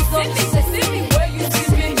bolo koso. See me? Where you see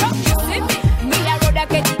me? You see me? Me a roda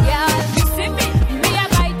kedi girl. You see me? Me a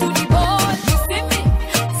guy to the ball. You see me?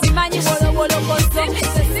 See man you bolo bolo koso.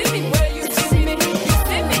 See me? Where you see me? You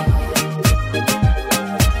see me?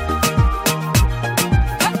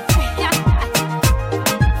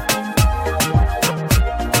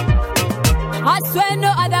 I swear no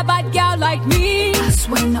other bad girl like me. I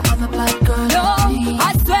swear no other bad girl like me.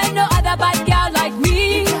 I swear no other bad girl like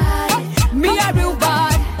me. Me a real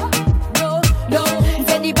bad. No,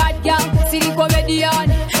 say the bad girl, see the comedian.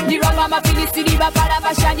 The rubber ma fili, see the bapara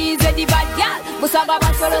bashani. Say the bad girl, musaba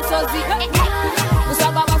ba solo sozi.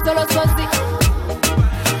 Musaba ba solo sozi.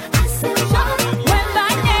 When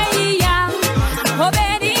bad day young,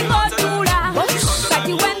 obedi motura.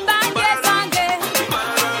 Kati when bad day sange,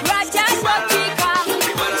 raja sotika.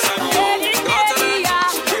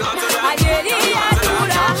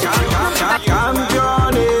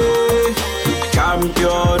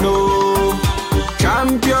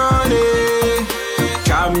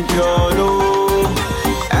 Championo.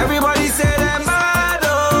 Everybody say them bad,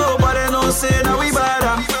 oh, but they don't say that we bad.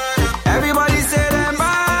 Everybody say them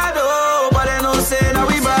bad, oh, but they don't say that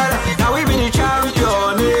we bad. Now we be the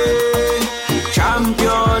champion,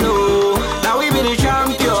 champion, oh. Now we be the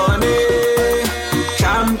champion,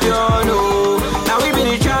 champion, oh. Now we be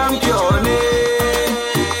the champion,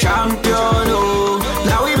 champion, oh.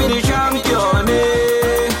 Now we be the champion,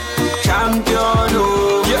 champion,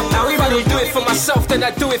 oh. Yeah. Now we be the do it for myself, then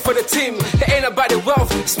I do it for the team. It ain't about the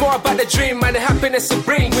wealth, it's more about the dream and the happiness it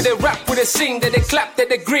brings. With they rap, with they sing, then they clap, then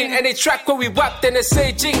they green. And they track when we wap, then they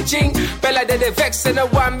say jing jing. Bella, then they vex, and they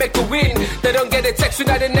want make a win. They don't get a text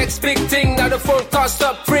without the next big thing. Now the phone can't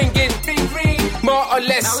stop ringing. More or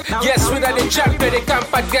less, yes, without the champion, they can't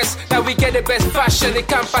pass guess. Now we get the best fashion, they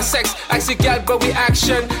can't pass sex. Ask the girl, but we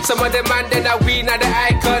action. Some of the man, then now we not the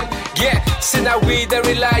icon. Yeah, see now we the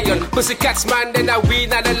lion. Pussycats man, then now we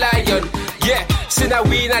not the lion. Yeah, see now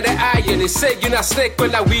we not the iron. They say you not snake,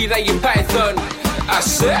 but now we not you python. I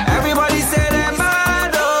said, everybody say them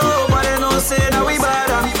bad, oh, but they don't say that we bad.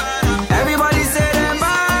 Everybody say them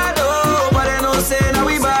bad, oh, but they don't say that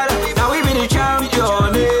we bad. Now we be the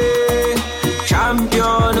champion,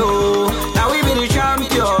 champion, oh. Now we be the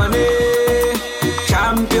champion,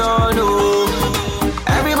 champion, oh.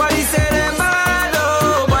 Everybody say them bad,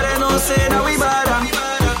 oh, but they don't say that we bad.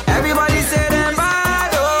 Everybody say them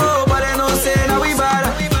bad, oh, but they don't say that we bad.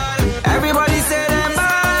 Everybody say them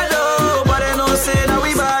bad, oh, but they don't say that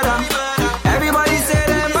we bad. Everybody say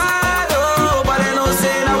them bad, oh, but they don't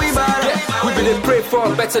say that we bad. Yeah, we been pray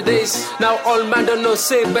for better days. Now all man don't know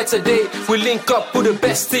say better day. We link up with the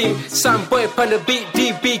best team. Sam boy on the beat,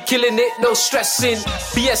 DB killing it, no stressing.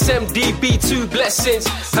 BSM, DB, 2 blessings.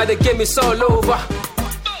 How the game is all over,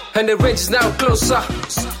 and the range is now closer.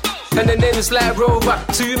 And the name is like Rover.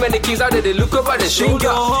 Too many kings out there, they look over the shoulder. Think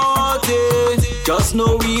you're hot, just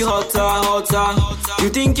know we hotter, hotter. You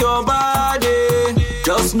think you're bad,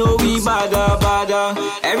 just know we badder, badder.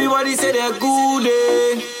 Everybody say they're good,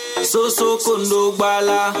 so kondo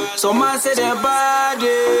bala. Some man say they're bad,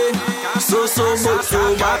 so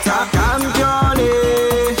boto bata. Champion,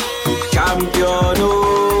 champion,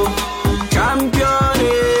 oh. Champion,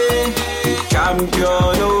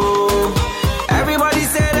 champion, oh. Everybody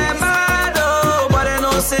say them bad, oh, but they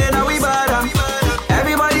don't say that we bad.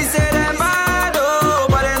 Everybody say them bad, oh,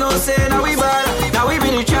 but they don't say that we bad.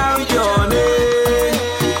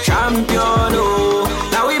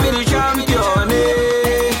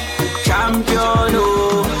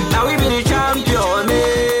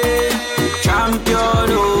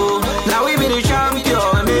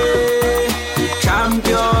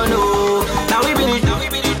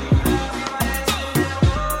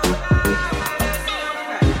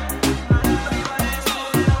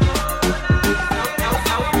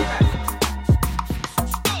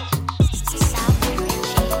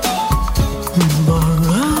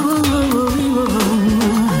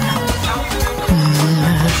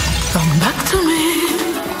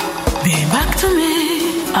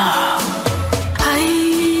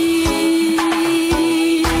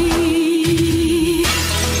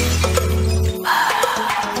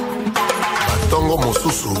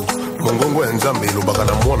 nzambe elobaka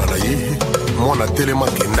na mwana na ye mwana telema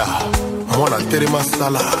kenda mwana telema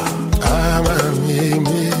sala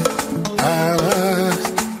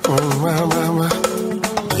mama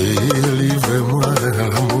délivre-moi de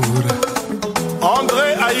l'amour. André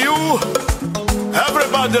Ayou,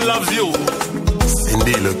 everybody loves you.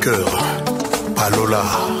 Cindy le cœur, Palola.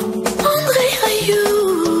 André Ayou,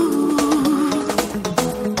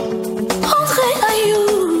 André Ayou,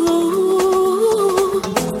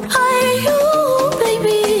 Ayou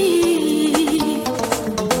baby.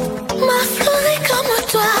 Ma fleur est comme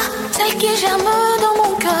toi, celle qui germe dans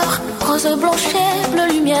mon cœur, rose blanche et bleue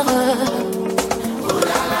lumière.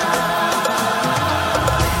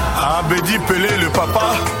 Abedi Pelé le papa,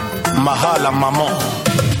 Maha la maman,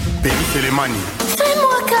 Péri Télémani.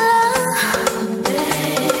 Fais-moi câlin,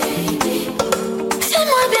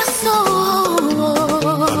 fais-moi berceau,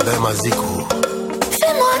 Abel Maziko.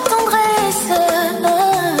 Fais-moi tendresse,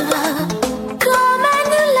 comme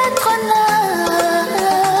une lettre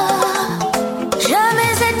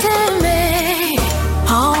jamais été aimé.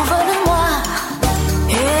 Envole-moi,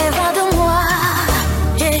 évade-moi,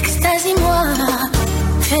 extasie-moi,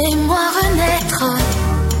 fais-moi renaître.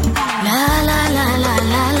 La la la la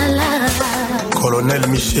la la la. Colonel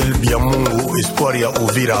Michel Biamungu, espoir ya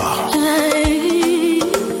Ovira.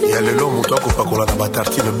 Ya lelo moto akopakola na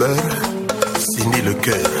batartine beurre, Cindy le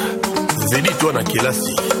cœur. Zeli toi na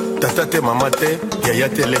kelasi, tata te mama te, yaya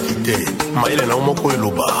te leki te. Maile na omoko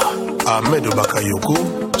eloba, Ahmed Bakayoko,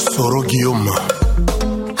 Soro Guillaume.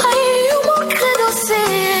 Ayou, mon credo,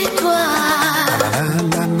 c'est toi.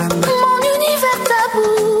 Mon univers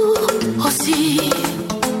tabou aussi.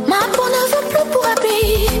 Ma peau ne veut plus pour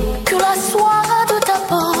habit que la soie de ta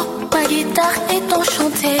peau. Ma guitare est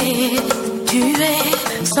enchantée. Tu es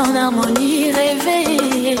son harmonie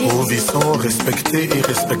rêvée. Au vivant, respecté et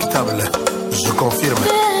respectable, je confirme.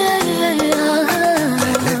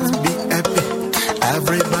 Let's be happy,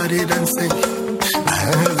 everybody dancing,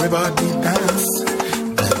 everybody dance.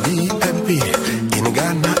 Let's be happy, in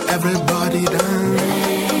Ghana everybody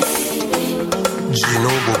dance.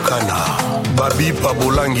 Gino Bokana, Babi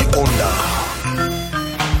Pabolangi Onda.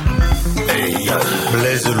 Hey,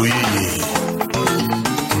 Blaise Louis,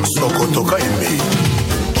 Sokoto Kaimbe,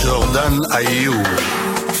 Jordan Ayou.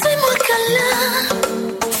 Fais-moi câlin,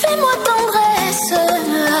 fais-moi tendresse.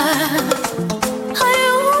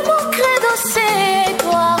 Ayou, mon credo, c'est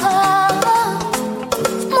toi.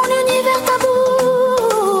 Mon univers tabou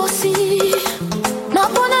aussi. Ma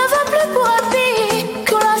peau ne veut plus pour habit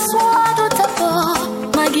que la soie de ta peau.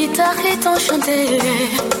 Ma guitare est enchantée.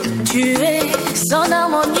 Tu es son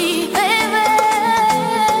harmonie rêvée.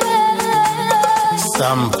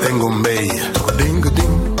 Sam Pengombey, ding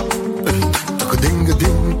ding, ding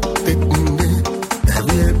ding, be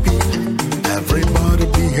happy, everybody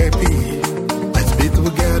be happy. Let's be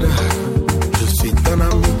together. Je suis ton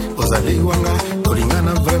ami, Ozali Wanga,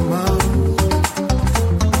 Kolingana vraiment.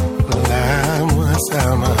 Là, moi ça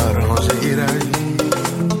m'arrangera.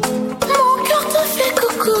 Mon cœur te fait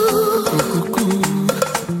coucou. Coucou.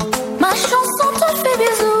 Ma chanson te fait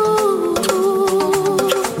bisous.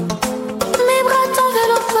 Mes bras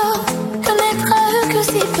t'enveloppent, que mes bras que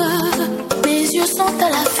si peu. Mes yeux sont à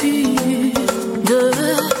l'affût de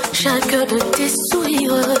chaque de tes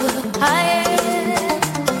sourires.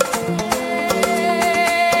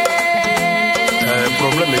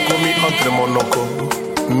 Problème est commis entre Monoko,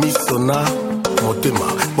 Misona, Motema.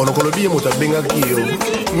 Monoko le billet motabenga kio.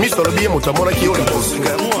 Miso le billet motamona kio le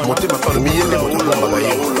bosinga. Motema par le billet de motamona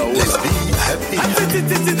yo. Let's be happy.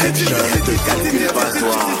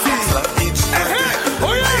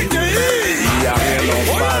 Il y a rien en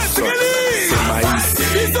face. C'est maïs.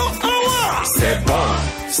 C'est bon,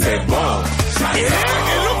 c'est bon.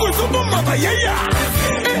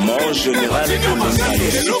 Mon général de l'Ontario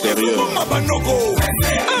supérieur.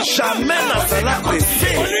 Jamais la salade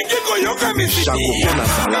pressée. Chacun la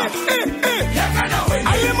salade.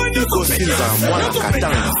 Nico Silva, moi la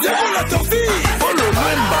katana. Paul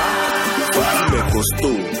Rhumba, Fabien le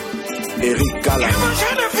costaud. Eric Kalama.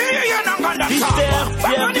 Peter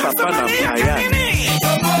Pierre Papa na Brian.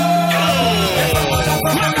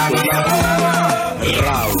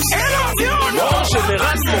 Raus. Mon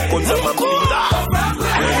général Mokonza Mapinda.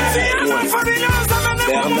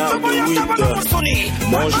 Bernard de Witt.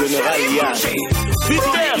 Mon général Yann.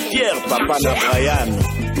 Peter Pierre Papa na Brian.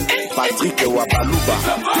 Patrick Wapaluba.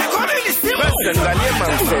 Senganie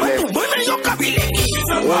Mansele.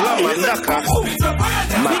 Ola Mandaka.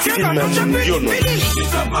 Maxime Mundiono.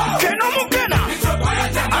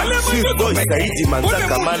 Boy Saidi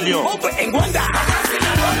Manzaka Malion.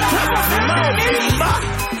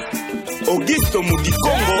 Augusto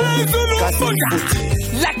Mugikongo,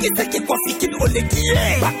 la qui c'est qui confie au légué.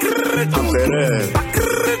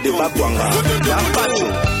 De Bagwanga, Lapacho,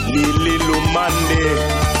 Lili Lumande,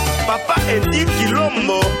 Papa Edi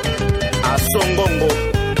Kilombo, à Songongo,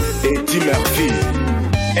 Edi Murphy.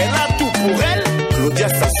 Elle a tout pour elle, Claudia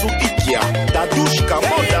Sassou Ikia, Dadouche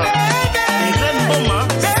Kamoda, Irène Boma,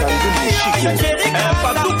 Sandou Bouchiki,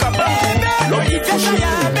 Patou Kabamou, l'homme du Kouchou,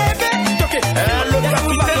 le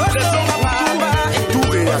capitaine Trésor Moutou,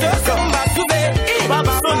 Touré Akaka,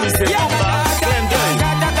 Baba Soni Sebamba, Clin d'œil,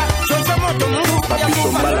 Papi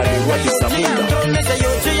Tombala, le roi de Samunda,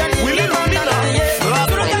 Willy Lomina,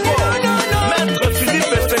 Rapongo, Maître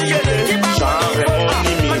Philippe Sekele, Jean-Raymond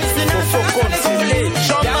Nimi, Fofo Konsi,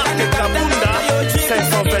 Jean-Marc Kabunda,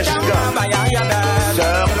 520 gigas,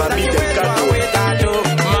 Sœur Mamie Del Cadeau,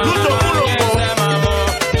 Ludo Moulombo,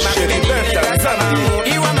 Chéribin Tanzani,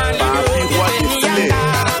 Papi Roi de Filé,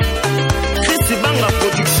 Christy Banga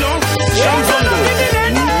Production, Jean Zongo,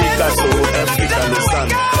 Mikaso, Africa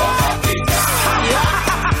Lausanne,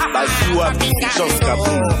 Bazoua, Chance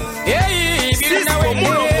Kabou, Cisco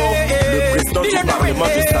Moulombo, le président du Parlement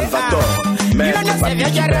de Salvador, Maître Papi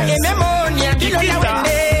Kibes, Kikita,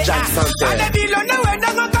 Jack Santer,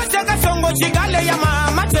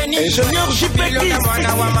 Ingénieur JPX,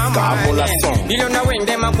 Kamolasson,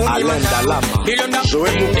 Alain Dalama,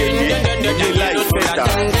 Joël Moukeli, Nila Ifeta,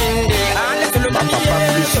 Papa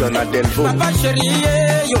Plus Nadelvo,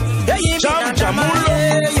 Jam Jamoulo,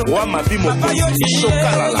 Wamabi Mokosi,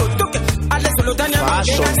 Chokalala,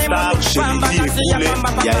 Fashion Star, Chéri Ekoulé,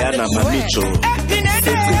 Yayana Mamicho,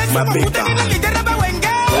 Cédric Mabeka,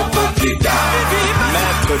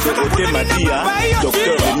 Maître de Oté Madia,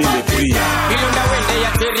 Docteur Rémi Lepri,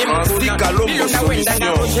 Francis Kalombo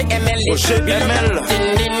Solution, Roger ML,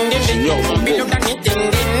 Junior Bongo,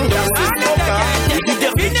 Narcisse Boka,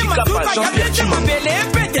 leader Petit Kappa, Jean-Pierre Chimam,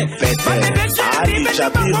 Péter, Ali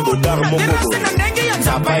Chabir, Godard Mokodo,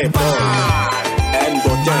 Zaba et Paul, N.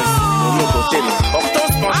 Botens, Mono Botel,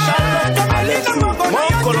 Hortense Panchal, Alex, mon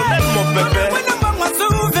colonel, mon pépé,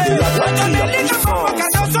 de la voiture la puissance.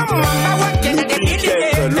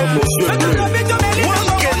 L'homme aux yeux bleus,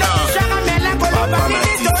 Wakena, Papa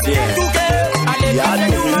Natizien, Ya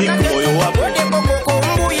Dominique Moyoabo,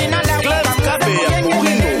 Claire Kabe ya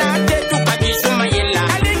Mourino,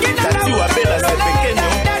 Tati Wabela Sepekenyo,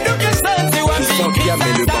 Christian Kiam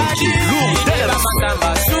et le banquier, Lourdes,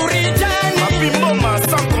 Papi Moma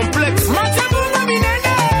sans complexe,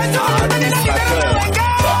 administrateur,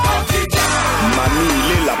 Mami il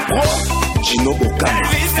est la pro, Gino Bokane.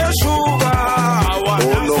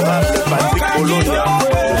 Honorable Patrick Bologna,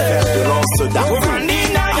 le fer de lance d'Arnaud, Avenue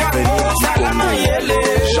du Congo,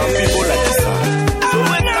 Jean-Pierre Latissa,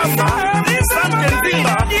 Zoé Kama, Samuel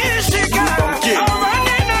Bimba, le banquier,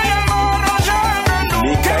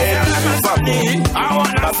 Michael Soufamo,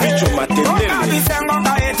 Papicho Matendele,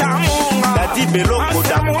 Dadi Beloko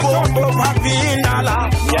Damko,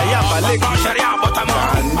 Yaya Maleki,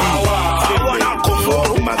 Bandi, Fébé, Confor,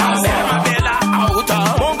 Magasin,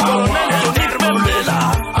 mon colonel Tonir Membela,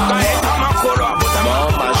 mon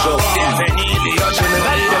major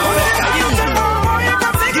général Delphine Kaïm,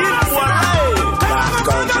 Guy Poiré,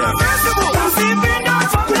 Arcangel,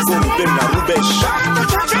 Coco Mbemba Roubesh,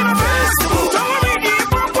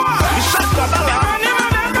 Richard Kababa,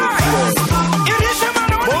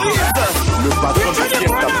 Moïse, le patron de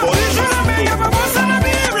Fiesta Boy,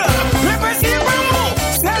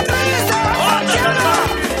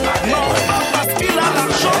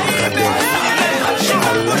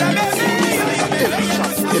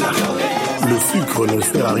 Le sucre ne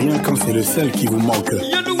sert à rien quand c'est le sel qui vous manque.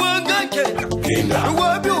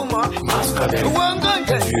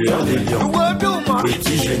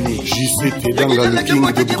 Petit génie, JC Tedanga, le king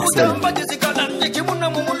de Bruxelles.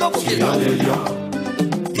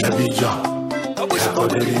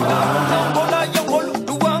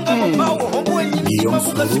 Guillaume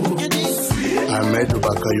Sourou, Ahmed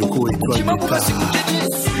Bakayoko, étoile d'État.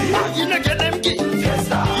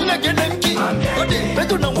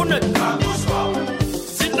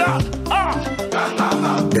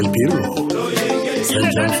 Del Piero,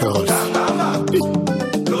 Saint-Jean Ferros,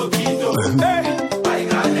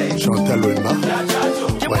 Chantal Wemba,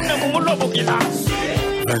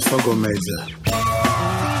 Vincent Gomez,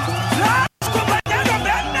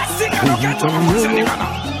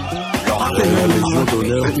 la Légion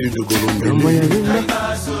d'honneur et de Golombie,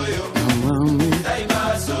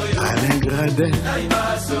 Alain Gradin,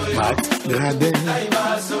 Matt Gradin,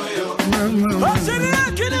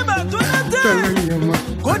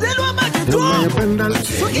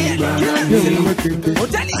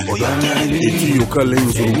 Eti yoka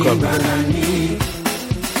lenzo lukabe.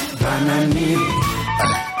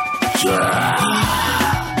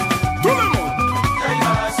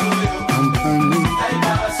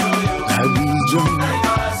 Abidjan,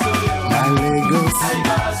 Lagos,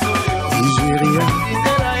 Nigeria.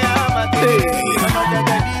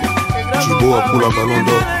 Chibo a pour la ballon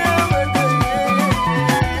d'or.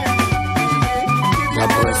 La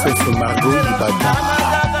princesse Margot Ibata.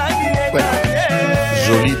 Ouais.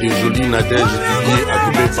 Jolie de jolie Nadège Didier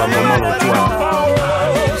adoubé par maman Antoine.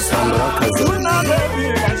 Sandra Kazan.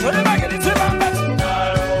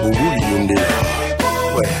 Boubou Yonde.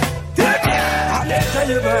 Ouais.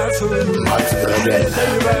 Max Bradel.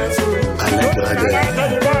 Alain Bradel.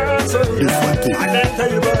 Le Fouetté.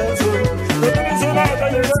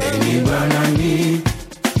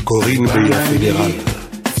 Corinne Béa Fédéral.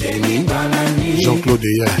 Jean-Claude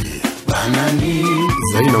Yahi.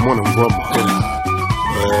 Zaina Mwana Mvwama.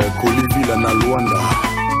 Kolivila na Luanda.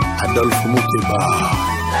 Adolphe Mouteba.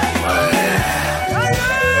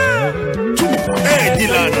 Hey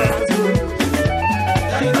Dylan.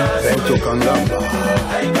 Bento Kangamba.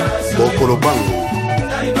 Bokolo Bango.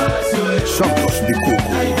 Santos de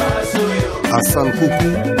Koukou. Hassan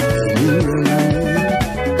Koukou.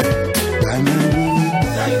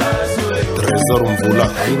 Trésor Mvoula.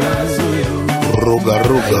 Roga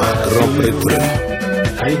Roga, grand prêtre.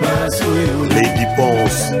 Lady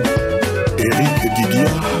Ponce. Eric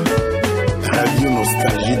Didier. Radio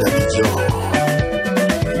Nostalgie d'Abidjan.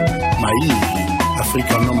 Maï,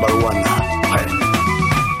 Africa number 1.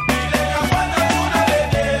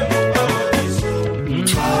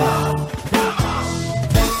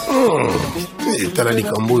 Tala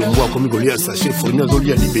likambo mbwa komi kolia sachet fourni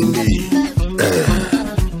azolia libende.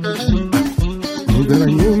 Tala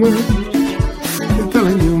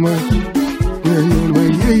nyuma, nyama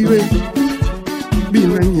yewe,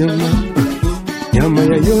 bila nyama, nyama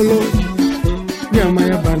ya yolo, nyama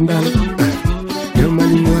ya bandal, nyama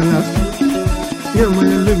lingwala, nyama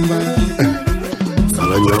ya lemba.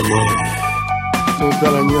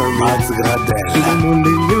 Tala nyama, Max Gradel,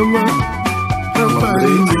 monde nyama,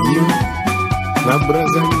 apari nyama, na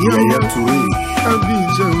braza nyama,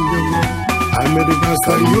 Abidjan nyama, Amerika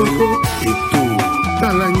Sayoko, et tout.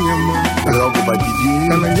 Tala nyama, Rogo Didier,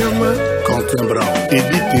 Tala nyama, Quentin Brown,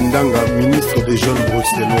 Edith Ndanga, ministre des jeunes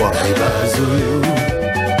bruxellois.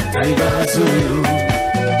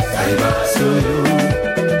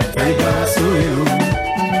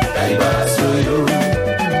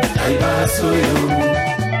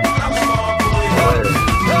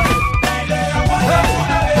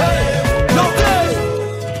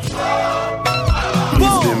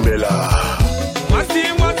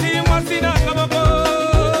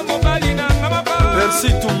 Merci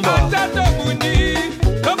Tumba.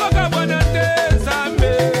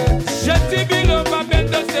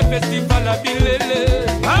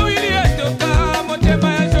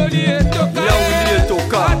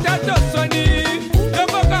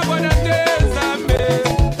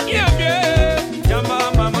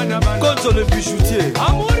 Contre le bijoutier.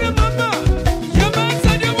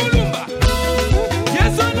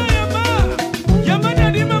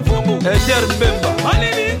 Eder Mbemba.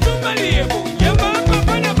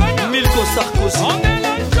 Milko Sarkozy.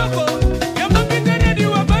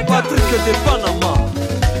 Patrick de Panama.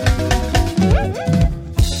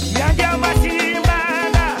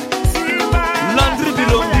 Landry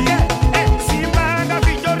Bilombi.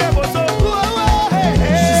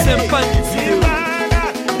 Sempani Video.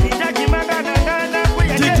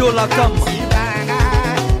 Didio Lakama.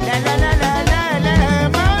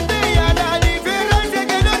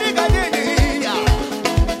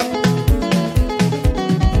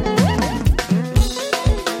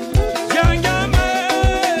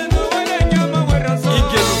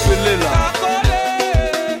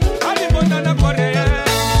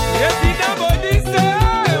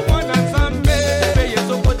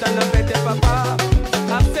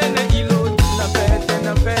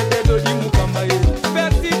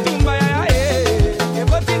 Merci Tumba.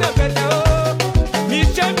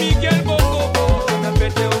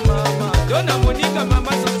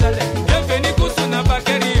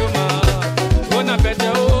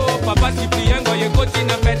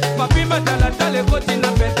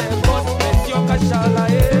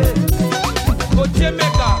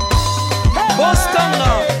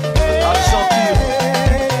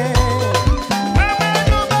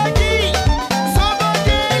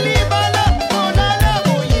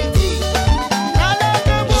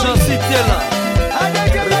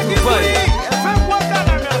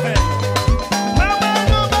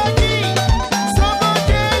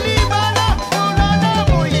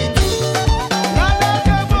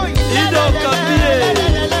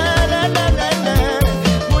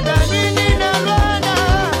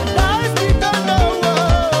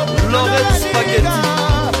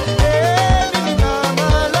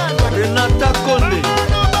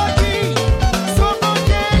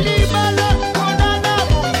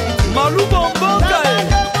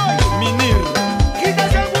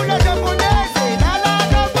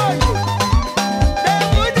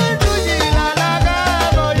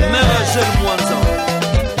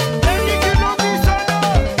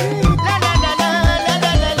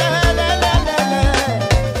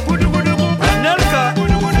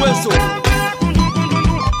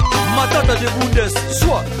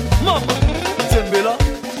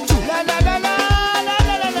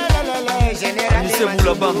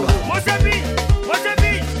 Kabamba.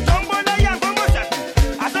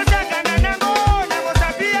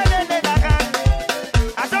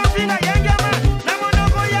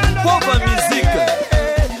 Pova musique.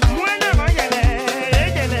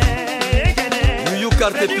 Yuyu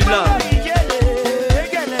Carte Pilar.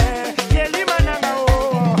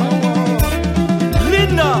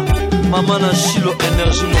 Lina Mama na Shilo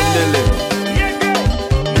Énergie Mondele.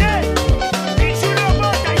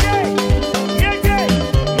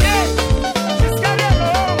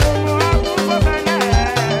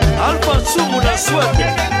 Alpha Tsumu na Swede.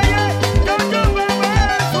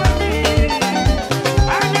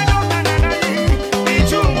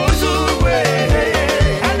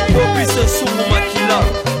 Popise Sumu Makila.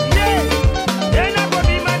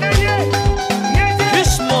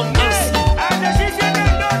 Richmond Nancy.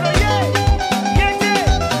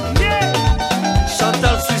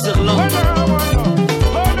 Chantal Switzerland.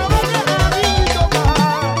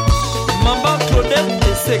 Mamba Claudette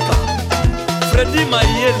Eseka. Freddy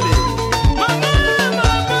Mayele.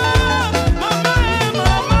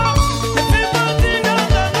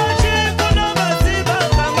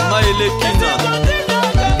 Maele Kina.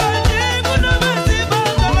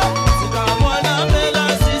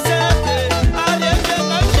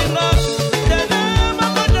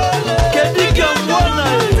 Kedika Mwana.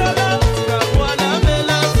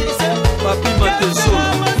 Papi Mateso.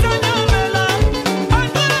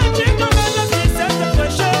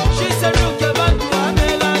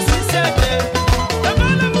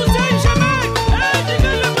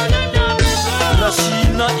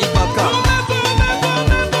 Nashina Ibaka.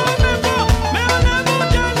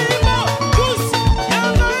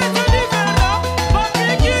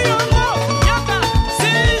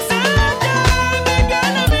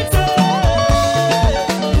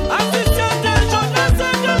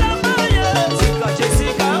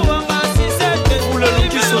 Oule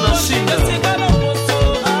Lukiso na Chine.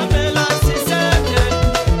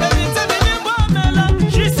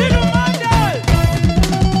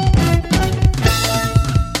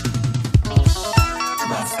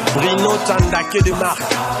 Bruno Tandake de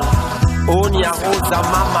marque. Onia Rosa,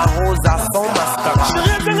 Mama Rosa, sans mascara.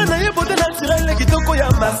 Chérie, na yebote naturel kitoko ya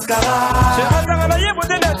mascara. Chérie, na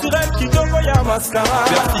yebote naturel kitoko ya mascara.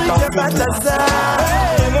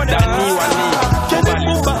 Dani Wani. Kene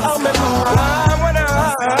Mumba Armemo. Mwana.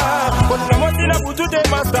 Kona moti na butu de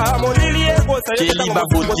mascara. Molili ebosa. Kelly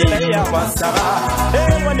Baboti. Ya mascara.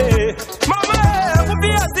 Mwane. Mama,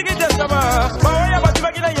 kupia sikite sama. Mawaya batu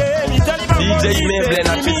bakina ye. DJ Meblen a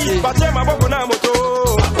pitié. Batema boko na moto.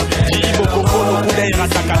 Jibo Kokolo Koudei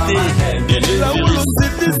Ratakate. La oulu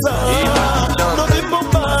c'était ça. Non réponds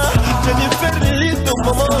pas. Jennifer Lily ton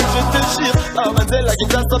maman je te jure. Avanzel la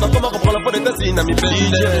guitare ça va comment reprendre la fois de ta signe à mi père. DJ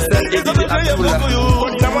Mister Eddie Abdoula.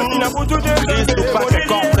 Christo Pac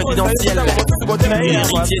corps présidentiel.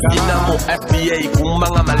 Héritier Dynamo FBA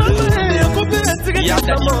Kumbanga Malou.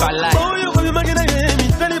 Yadani Balai.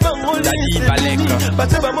 Dadi Balek.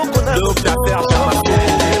 L'offre d'affaires Chamako.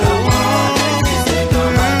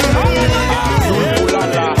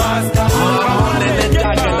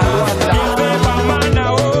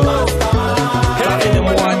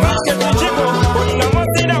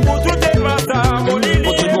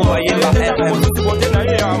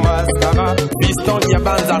 Piston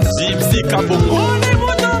Diabanza, Gypsy Kabongo.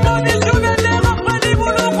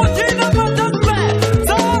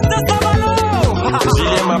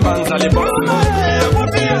 Julien Mabanza, les boss.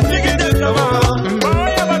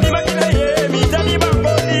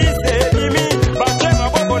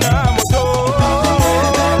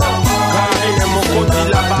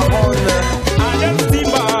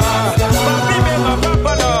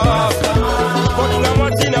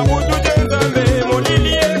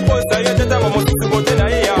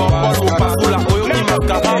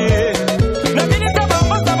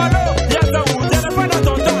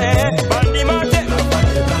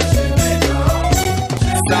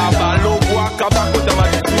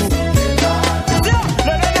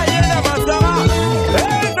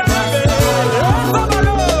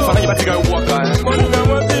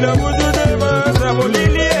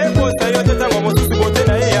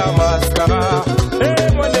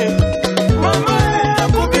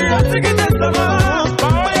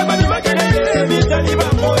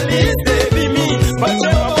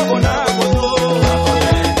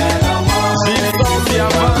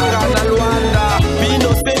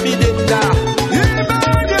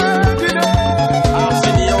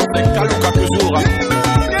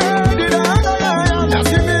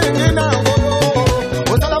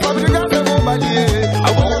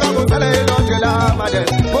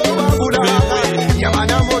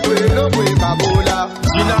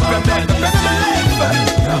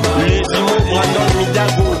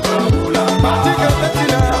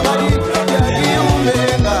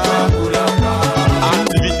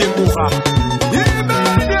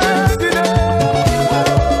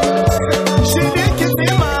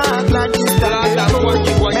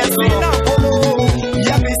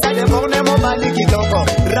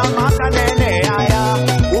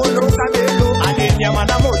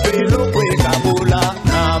 eloko ekabola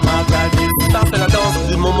na makadi. Ça c'est la danse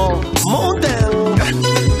du moment mondain.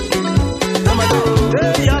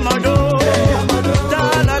 Yamado,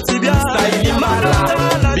 Tala Tibia, Mara,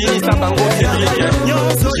 Bini Sabango,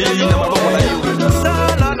 Jili na maboko na yu.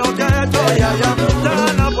 Tala Loketo, Yaya,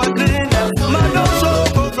 Tala Poitrine, Mado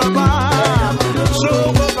Shoko Papa,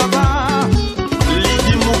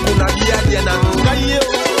 Lidi Muku na Biadia na Ngayo.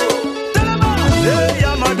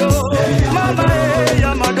 Yamado, Mama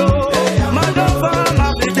Yamado, Mado Femme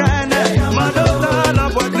Africaine, Mado Tala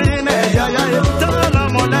Poitrine, Yaya, Tala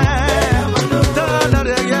Molin.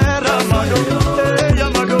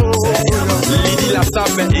 La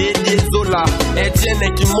Sape et Diezola, Etienne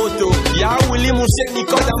Kimoto, Yaouli Mousseni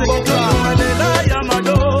Kodamboka,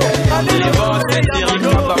 Yamado, les boss et Eric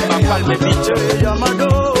Papa Palme Beach,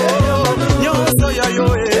 Yamado, Nyoso Yayo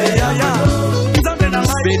et Yaya,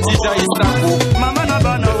 Betty Jaïsako, Mama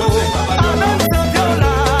Nabano,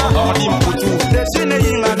 Ordi Mputu, Dessine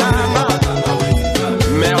Yinganama,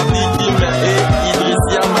 Merdi Kim et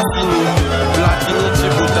Idrissia Martini, Platini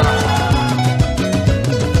Chibuta.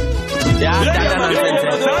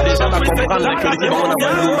 Déjà va comprendre que l'équipe on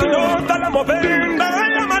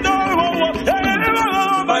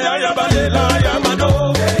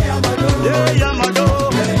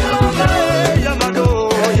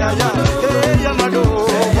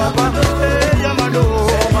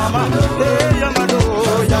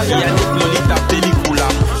Yannick Lolita Pellicula,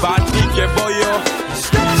 Patrick Boyo.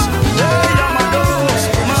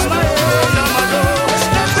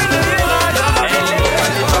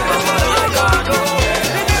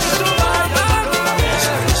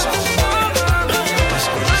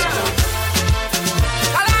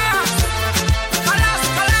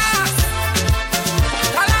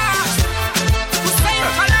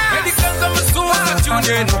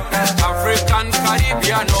 African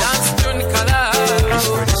Caribbean dance tune color.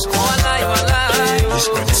 Walai.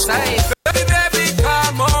 Baby,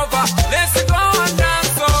 come over. Let's go and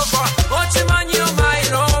dance over. Watch man, you my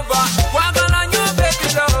lover. Wagala you baby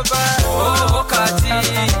lover. Oh, Kati,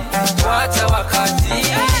 wacha wakati.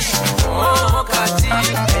 Oh, Kati,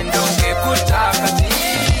 endonge kuta Kati.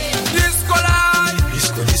 Disco light,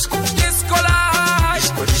 disco disco, disco light,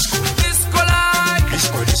 disco disco, disco light,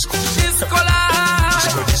 disco disco, disco light.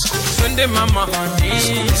 Twende mama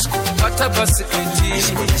honey, pata basiketi,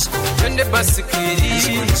 twende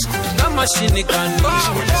basiketi, na mashini gani?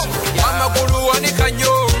 Amagulu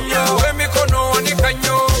wanikanyo, we mikono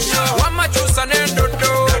wanikanyo, wamachusa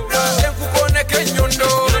nendodo, nekukone kenyondo.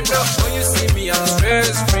 When you see me I'm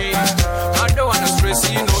stress free, I don't wanna stress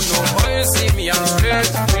you no. When you see me I'm stress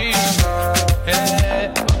free. Hey,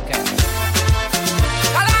 okay.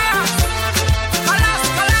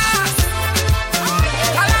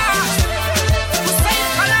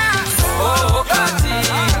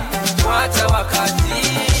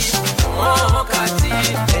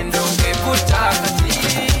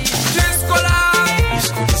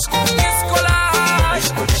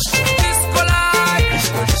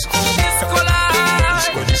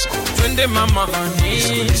 Mama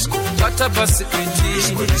honey, pata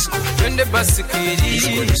basiketi, twende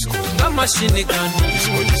basiketi, na mashini gani?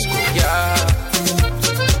 Yeah,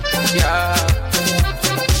 yeah,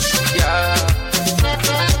 yeah,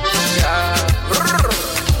 yeah.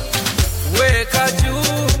 Weka juu,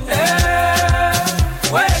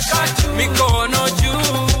 weka juu, mikono juu,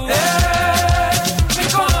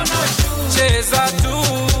 mikono juu, cheza tu,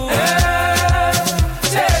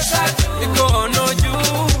 cheza tu, mikono juu.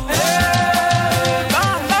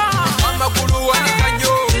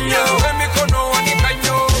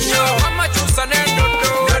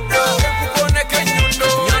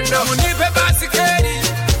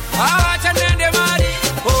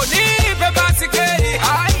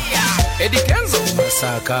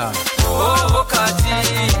 Saka. Oh, Kati,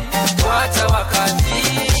 wacha wakati.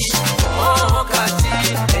 Oh, Kati,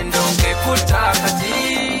 endonge kuta Kati.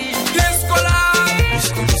 Disco light,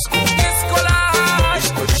 disco disco, disco light,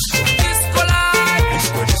 disco disco, disco light,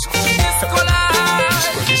 disco disco, disco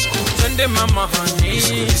light. Twende mama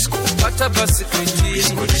honey, pata basiketi,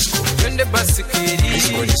 twende basiketi,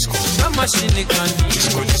 na mashini gani?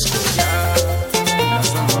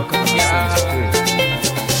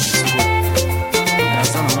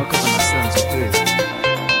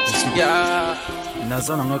 Yeah.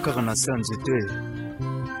 Naza na ngaka na sanze te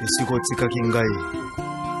esiko tikaki ngai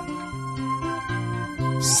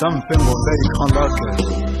Sampengo ngai Grand Lac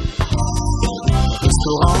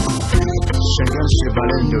restaurant Schengen chez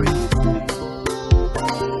Balendoi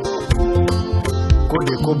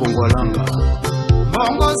Kodeko Bongwalanga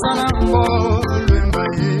Bongo sana ngo lwenga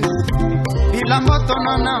ye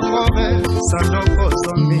langotono nangore sandoko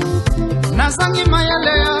zombi nazangi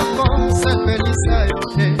mayele yako sepelisa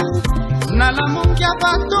yote nalamukia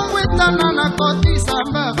batungwetana na kotisa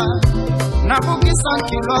mbara nabukisa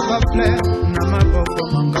kilo baple na maboko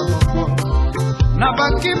mangamoko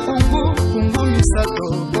nabaki pungu misato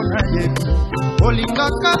pona yebi olinga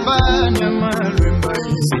kabanya malwemba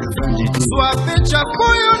swapecha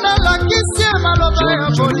kuyo na lakisi maloba ya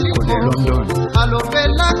boliko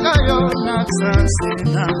alobelaka yo na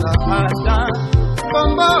sanse na la ada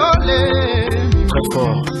bombole très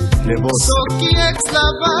fort les boss soki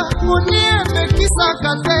ex-lava munie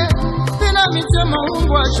mekisaka te tina mitema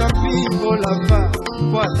ungwa champi bolava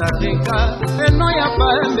watareka eno ya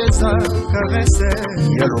paembeza karese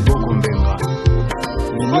ya loboko mbenga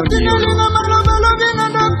otinelina malobalobi na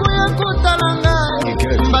ndako ya kotalanga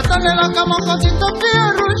batandelaka mokoti topi ya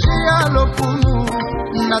rouge ya lopumu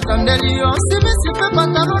natandeli yo simisipe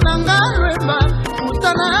pantalo na nga lwemba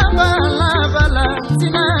mutana balabala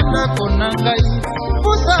tina ndako na ngai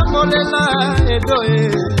putambolela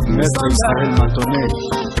edoe maître Israël Matone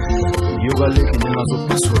yobaleki nde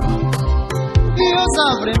nazopasola yoza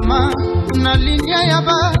vraiment na linia ya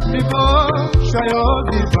babibo shoyo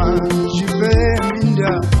viva jibe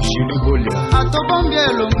mindia jilibolia atobombi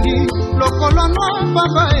elongi lokolo no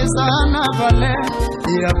papa eza na vale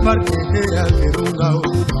ya parke ya virungao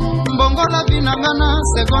mbongola binanga na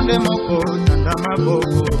sekonde moko tanda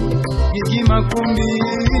maboko gigi makumbi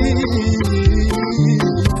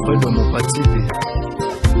Fredo Mopatide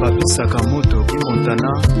Papi Sakamoto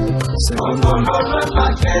Kimontana Sekondo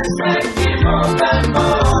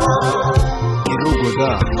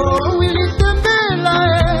Kirugoda Willy Tembela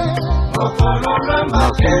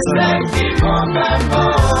Makonza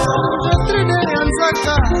Jetrine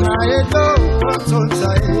Yanzaka na Edo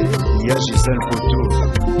Ototsae Ya Giselle Coutu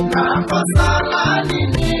Nampasala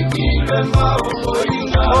nini kilema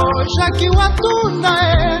ukoinga Shaki Watuna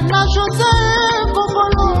na Jose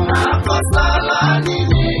Kongolo Nampasala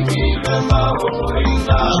nini kilema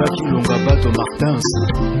ukoinga Jacques Longabato Martins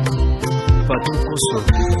Patou Koso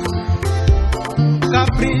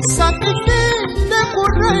Caprice Pifi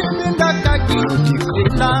Dekure Mendakaki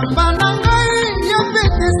Ilamba Nangai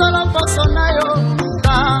Yopete Sala Pasonayo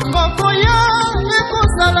Tango Koya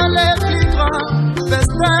Ekosala les plus grands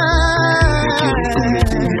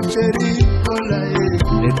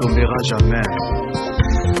ne tombera jamais.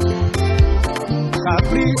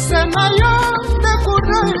 Caprice Nayo, de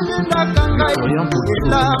Koudre de Kangai,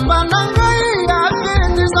 la Manangai,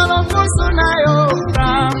 Abedi Salofosunayo,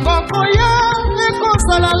 Tango Koya, de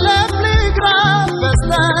Kosala, les plus grands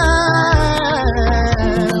festins.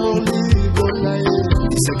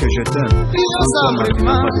 C'est que je t'aime.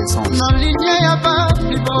 Non ligne ya ba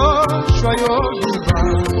libo shoyo viva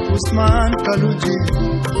Usman Kaluji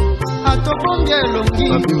atobonge longi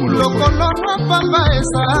lokolo no pamba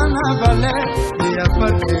esana vale ya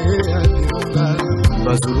parke ya viva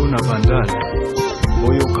Bazulu na Vandal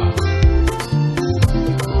Boyoka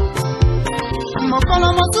mokolo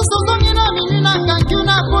mosusu zongi na minina kangi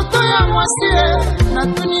na poto ya mwasie na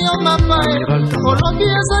tuni yo mapae olobi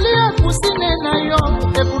ezali epusine na yo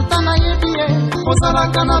e pourtant na yebie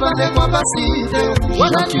ozalaka na bandeko basi te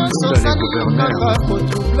wana nyonso osali kaka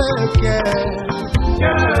kotroubleke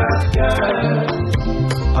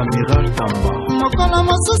Amiral Tamba mokolo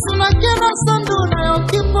mosusu nakie na sandu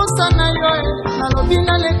nayoki posa na yo nalobi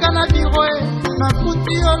naleka na biro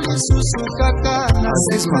nakuti yo lisusu kaka na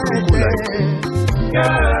sekete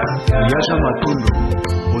Yaja Matulu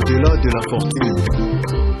au-delà de la fortune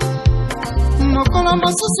mokolo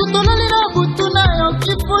mosusu tolali na butu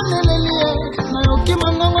nayoki ponelelie nayoki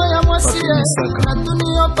mongongo ya mwasi natuni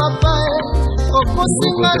yo papa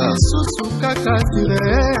okosinga lisusu kaka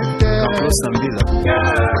direte Sambila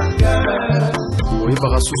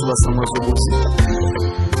oyebaka susu basangwa zobosi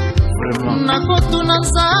nakotuna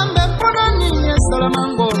nzambe mpona nini esala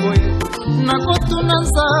mangoboye nakotuna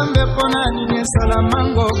nzambe mpona nini esala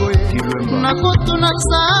mangoboye nakotuna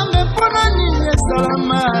nzambe mpona nini esala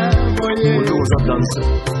mangoboye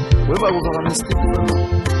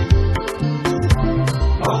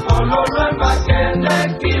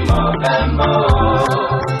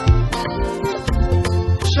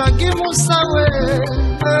Shagi Musawe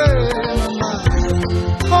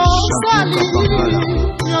Osali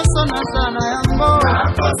Nyoso Nazana Yambo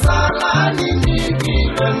Nakosala nini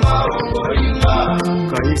kilema ukoinga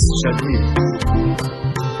Kais Shadi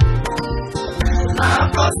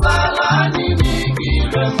Nakosala nini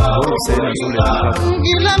kilema ukoinga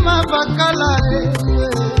Ngilema bakala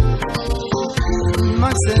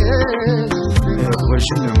Mase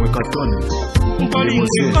Regine Mwekatone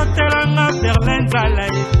kolingi kotelanga Berlin nzala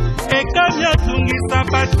ye ekami otungisa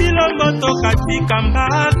batilongo tokatikamba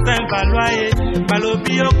Saint-Valois ye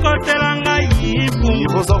balobi okotelanga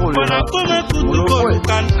yipungu mpona koma kutu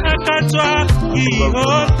kolukana katwa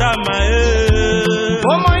iotama ye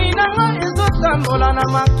bomoi nanga ezotambola na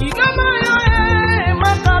makikama yo ye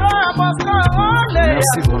makara ya baskangole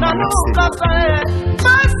nanukasa ye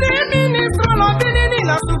basi ministre lobinini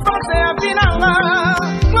na sufase ya binanga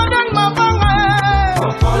mwadan mabanga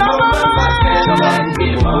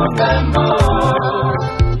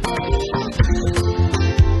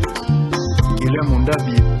Kylian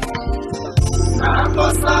Mondabi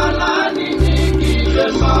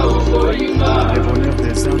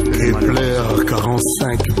Kepler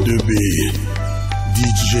 45 2B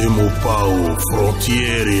DJ Mopao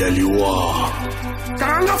Frontière et Aliwa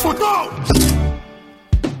Karanga photo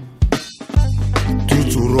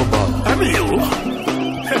Tutu Roba Amiyo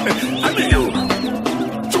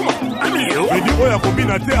Edi oya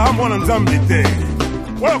kobina te amwana nzambe te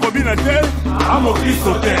oya kobina te amo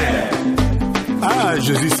Kristo te. Ah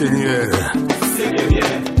Jésus Seigneur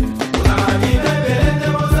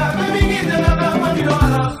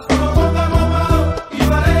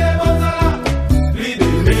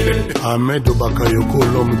Ahmed Bakayoko,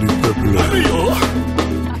 l'homme du peuple. Amiyo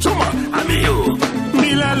Chuma Amiyo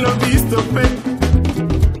Mila lobi stoppé.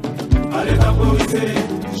 Allez temporiser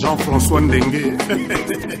Jean-François Ndengue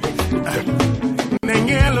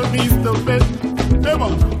Ndengue lobi stoppé. C'est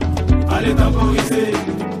bon. Allez temporiser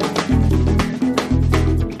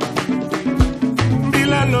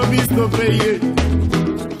Mila lobi stoppé.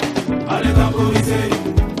 Allez temporiser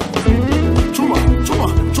Chuma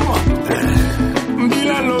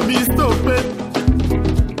Mila lobi stoppé.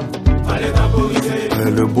 Allez temporiser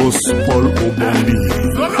le boss Paul Obambi.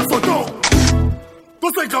 Sur la photo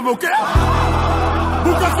tout c'est comme ok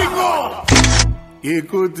Bukafingo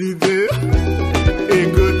Écoutez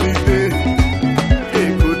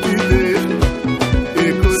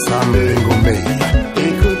Sam Ngombe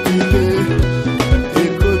Écoutez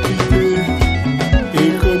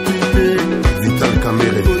Vital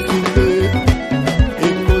Kamere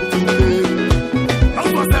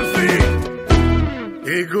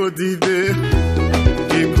Écoutez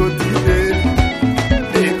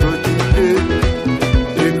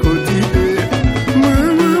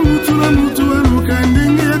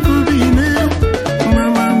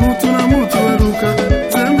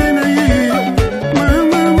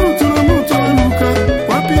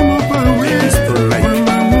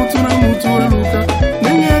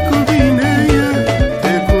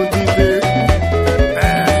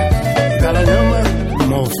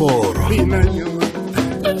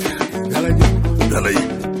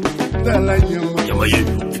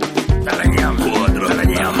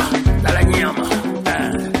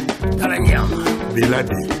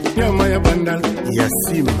Nyama ya bandal ya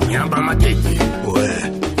sima nyama makeke ouais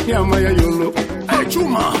nyama ya yolo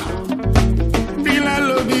chuma bila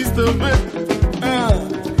lobi stopé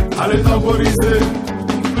allez temporiser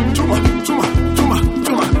chuma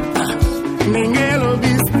nenge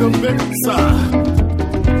lobi stopé ça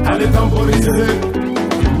allez temporiser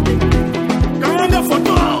quand la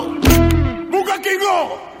photo buka kingo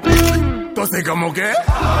to c'est comme ok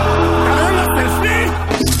la selfie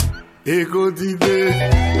Écoutez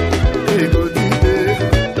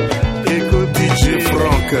DJ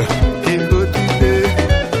Franck Écoutez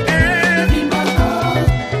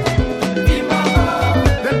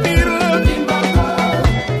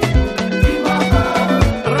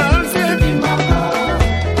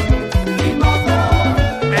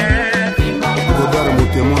Godard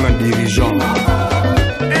Moutemon un dirigeant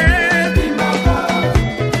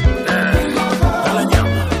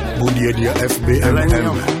Boudia FBM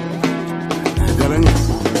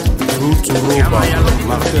Tutu Roba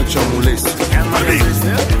Martin Chamoules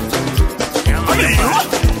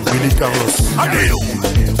Willy Carlos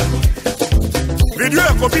Video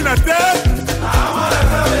ya combinate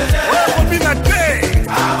combinate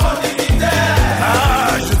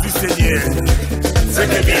Ah Jésus Seigneur c'est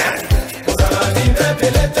que bien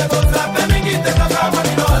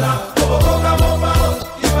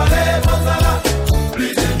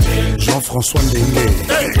Jean-François Ndengue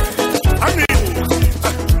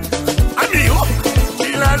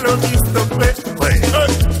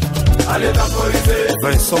Allez temporiser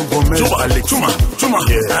Vincent Gomez Alex Chuma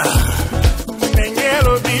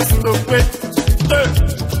Nengelo bistopé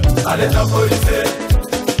Allez temporiser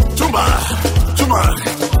Chuma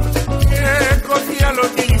Kofialo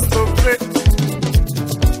bistopé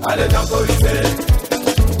Allez temporiser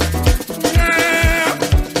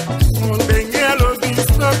Nengelo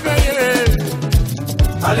bistopé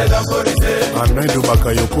Alain de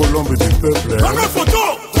Bakayoko, l'ombre du peuple. Prends une photo.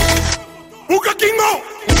 Bouka Kingo.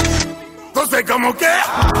 Toi c'est comme mon cœur.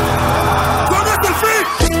 Prends un selfie.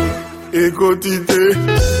 Écotité.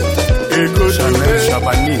 Chanel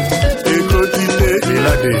Chabani. Écotité.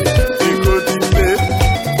 Léladé. Écotité.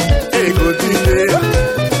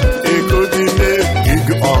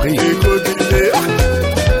 Hugues Henry. Écotité.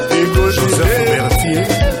 Joseph Berthier.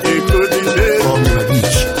 Écotité. Comme la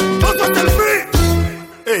biche. Toi c'est selfie.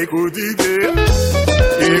 Écotité.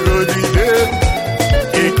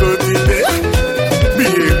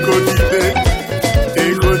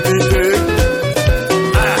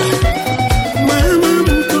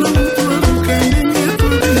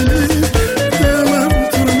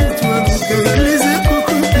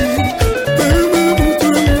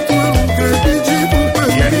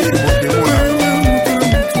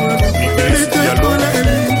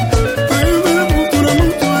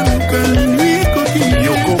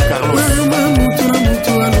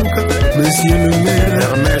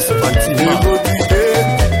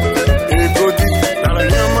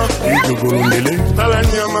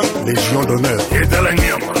 Légion d'honneur. Et dans la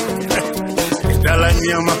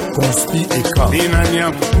nyama. Conspi et K. Nina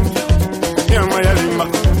nyama. Nyama ya limba.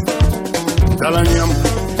 Dans la nyama.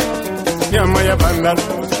 Nyama ya bandal.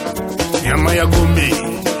 Nyama ya gombe.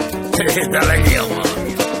 Dans la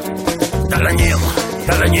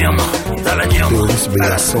nyama. Doris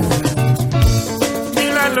Bélasson.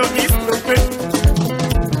 Mila Logis.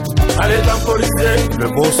 Allez temporiser. Le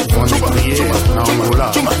boss vendétrier en Angola.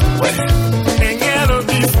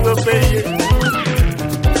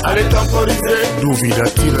 Allez temporiser. D'où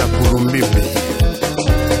vida-t-il la Colombie?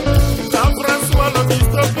 Jean-François le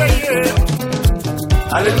vice payé.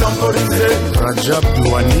 Allez temporiser. Rajab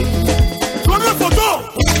Douani. Prends une photo.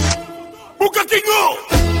 Bouka Kingo.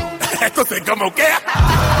 Esto c'est comme au cœur.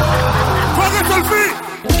 Prends un selfie.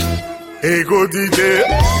 Égodité.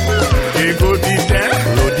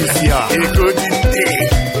 L'Odyssea. Égodité.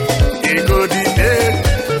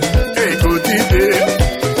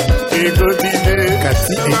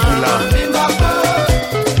 Cathy Ekila.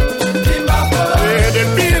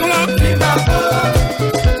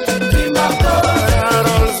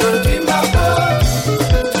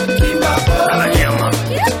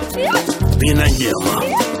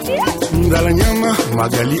 Ndalanyama.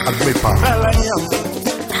 Magali Agbepa.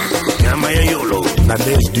 Nyama ya Yolo.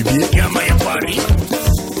 Nadège Dubier. Nyama ya Paris.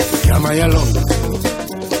 Nyama ya Londres.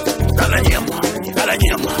 Ndalanyama.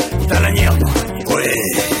 Ouais.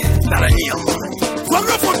 Ndalanyama. Prends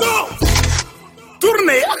une photo.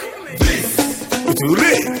 Tournez.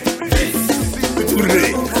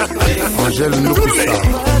 Angèle Nokoussa.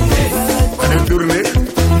 Allez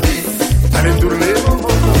tourner.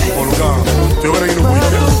 Olga. Tu vois une bouille.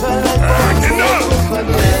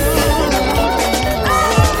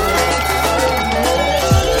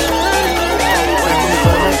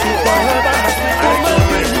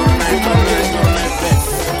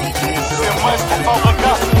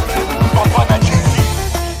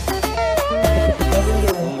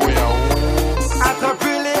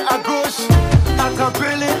 Attrapez-les à gauche,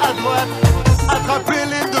 attrapez-les à droite,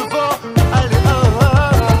 attrapez-les devant, allez,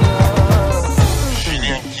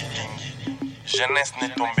 Julien Kiling, jeunesse ne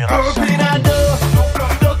tombera jamais. Combinado,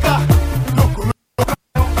 Doka,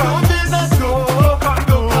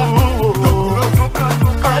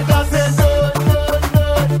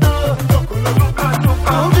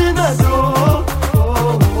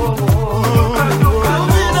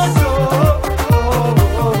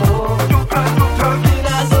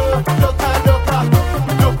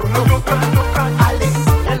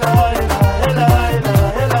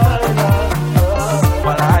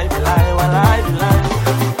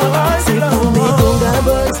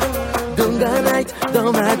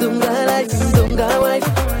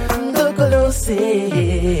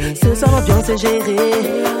 Ce soir l'ambiance est gérée,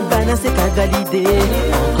 Bana c'est qu'à valider.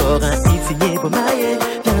 Encore un hit signé pour Maïe,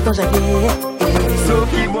 viens dans Javier.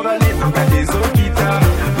 Soki Morale, tanga des Okita,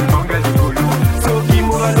 le Mangali Golo. Soki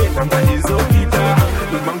Morale, tanga des Okita,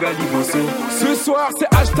 le Mangali Bosso. Ce soir c'est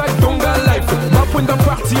hashtag Donga Life. Ma pointe d'un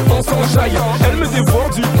parti on s'enjaille. Elle me dévore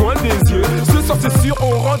du coin des yeux. Ce soir c'est sûr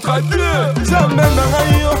on rentre à deux. Jamais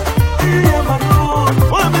n'arrête. Il y a ma tour.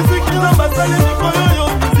 Oh la musique qui n'a pas salé du coyoyo.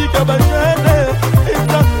 Musique à bachane. Et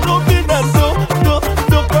ça combinato.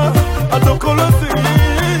 Doka. A dokolo c'est.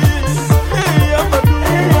 Il y a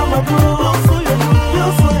ma tour.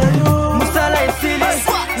 Moussala est stylé.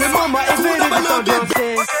 Le moment est venu de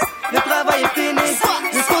s'ambiancer. Le travail est fini.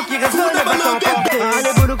 Le son qui résonne va s'emporter.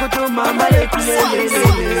 Allez boulot koto mama le kile.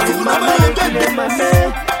 Mama le kile.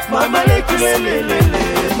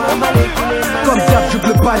 Comme d'hab, je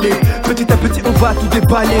veux balai. Petit à petit, on va tout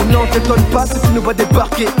déballer. Non, t'étonne pas si tu nous vois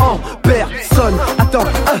débarquer en personne. Attends,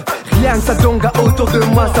 rien que ça donga autour de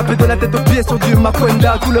moi. Ça peut de la tête aux pieds sur du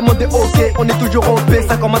Makwenda. Tout le monde est ok, on est toujours en paix.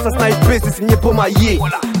 Ça commence à sniper, c'est signé pour mailler.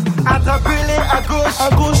 Attrapez-les à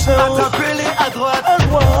gauche, attrapez-les à droite,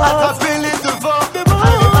 attrapez-les devant.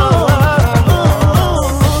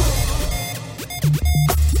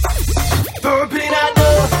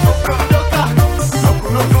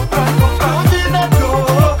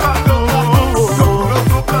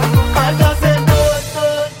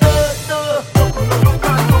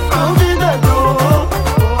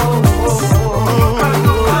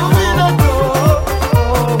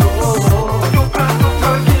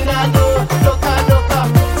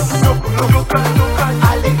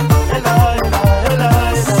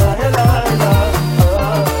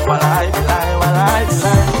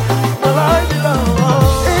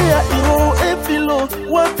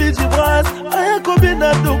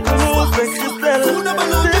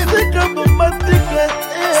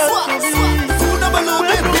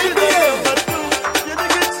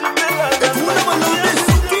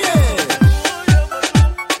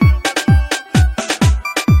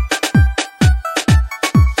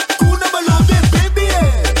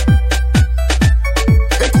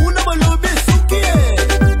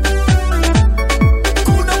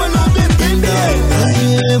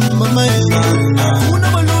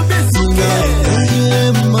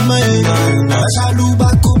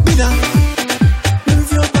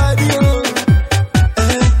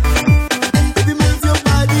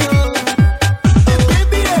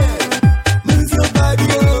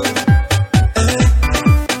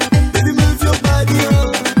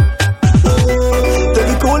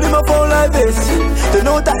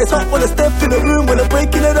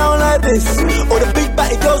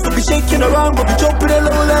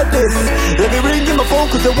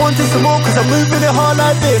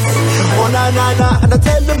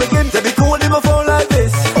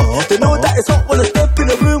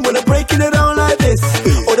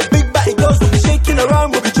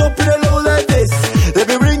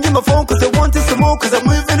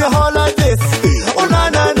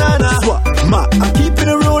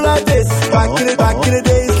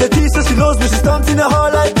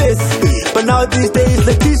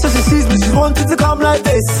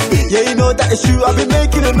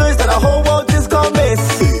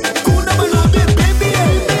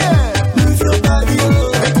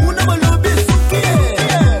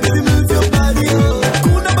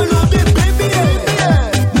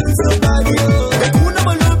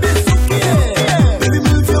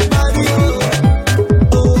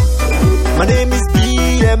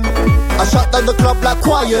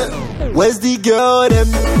 Where's the girl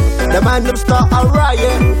them? The man them start a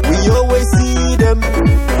riot. We always see them.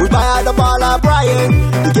 We buy out the ball like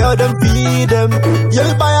Brian. The girl them feed them. Yeah,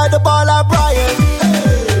 we buy out the ball like Brian.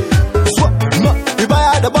 We buy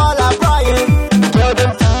out the ball like Brian. The girl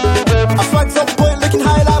them feed them. I find some point looking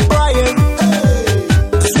high like Brian.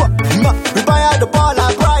 We buy out the ball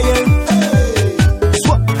like Brian.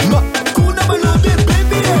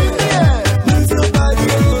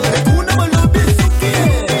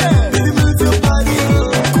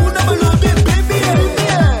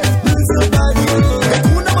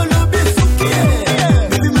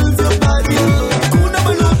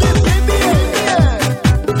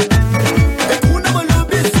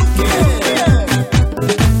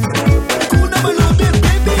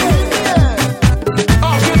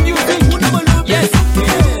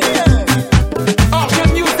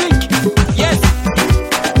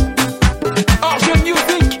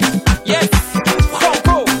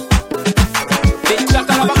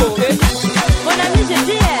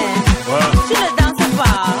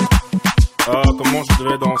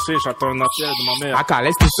 J'attends un appel de ma mère. Ah,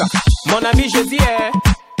 laisse tout ça. Mon ami, je dis,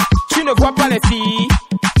 tu ne vois pas les filles.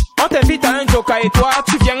 On t'invite à un joker et toi,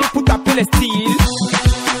 tu viens pour taper les styles.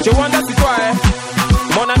 Je wonder si toi,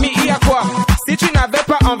 mon ami, il y a quoi? Si tu n'avais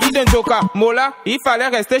pas envie d'un joker, Mola, il fallait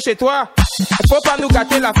rester chez toi. Il faut pas nous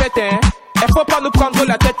gâter la fête, hein. Il faut pas nous prendre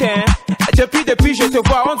la tête, hein. Depuis, je te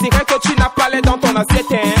vois, on dirait que tu n'as pas l'air dans ton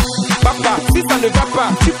assiette, hein. Papa, si ça ne va pas,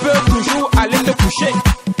 tu peux toujours aller te coucher.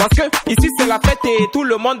 Parce que ici c'est la fête et tout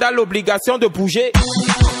le monde a l'obligation de bouger.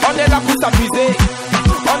 On est là pour s'amuser,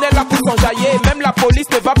 on est là pour s'enjailler. Même la police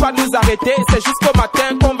ne va pas nous arrêter. C'est jusqu'au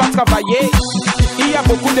matin qu'on va travailler. Il y a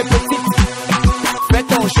beaucoup de petites, fais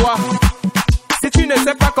ton choix. Si tu ne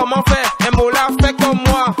sais pas comment faire, un mot là, fais comme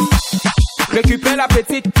moi. Récupère la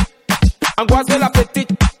petite, angoisser la petite,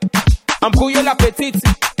 embrouiller la petite.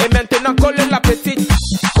 Et maintenant coller la petite.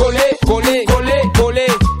 Coller, coller, coller, coller,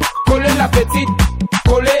 coller la petite.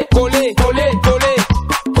 Coller,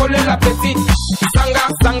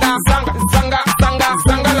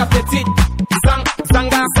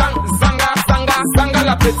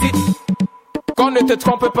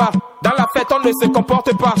 trompe pas. Dans la fête, on ne se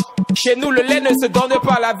comporte pas. Chez nous, le lait ne se donne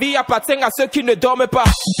pas. La vie appartient à ceux qui ne dorment pas.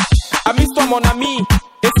 Amuse-toi, mon ami.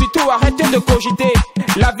 Et surtout, arrête de cogiter.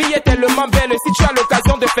 La vie est tellement belle. Si tu as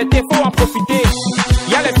l'occasion de fêter, faut en profiter.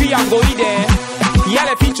 Il y a les filles androïdes, il y a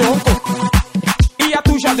les filles choroko. Il y a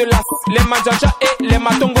tout genre de las, les manjaja et les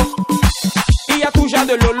matongo. Il y a tout genre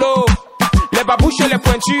de lolo, les babouches et les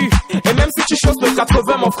pointus. Et même si tu choses de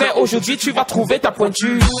 80, mon frère, aujourd'hui tu vas trouver ta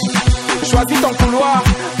pointure. Choisis ton couloir,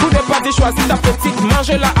 pour ne pas dire choisis ta petite.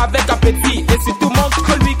 Mange-la avec appétit. Et surtout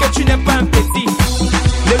montre-lui que tu n'es pas un petit.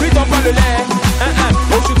 Ne lui donne pas le lait,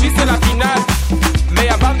 aujourd'hui c'est la finale. Mais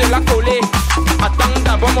avant de la coller, attends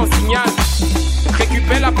d'abord mon signal.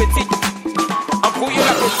 Récupère la petite, embrouille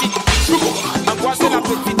la petite, embrasse la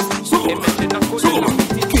petite. Et maintenant coller la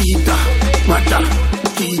petite. Kita, mata,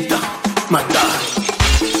 kita, mata.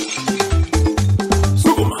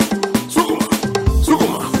 Sukuma, sukuma,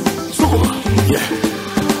 sukuma, sukuma. Yeah.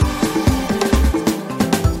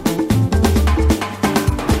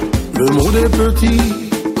 Le monde est petit.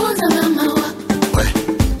 Ouais,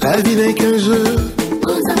 la vie n'est qu'un jeu.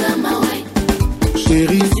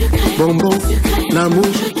 Chérie, bonbon, l'amour,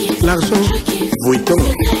 l'argent, Vuitton,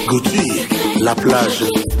 Gucci, la plage.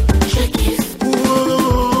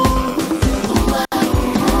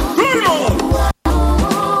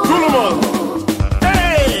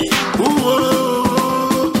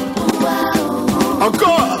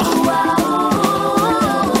 Encore.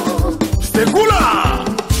 C'est cool là.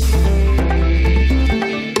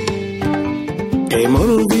 Et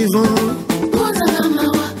mon vivant,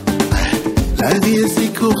 la vie est si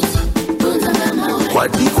courte.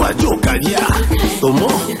 Quadi, Ocadia, saumon,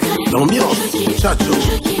 l'ambiance, chacho,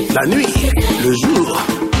 la nuit, le jour.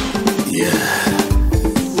 Yeah.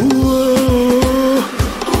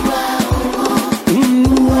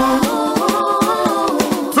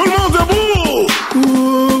 Tout le monde debout.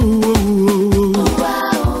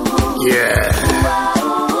 Yeah.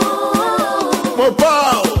 Mon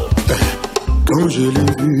pao. Quand je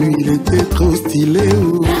l'ai vu, il était trop stylé.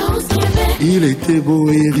 Il était beau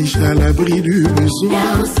et riche à l'abri du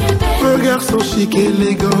besoin. Un garçon chic,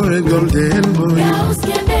 élégant, un golden boy.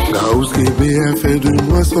 Gaous Québec a fait de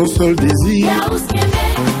moi son seul désir.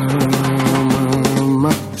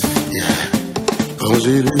 Quand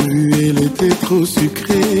j'ai vu, elle était trop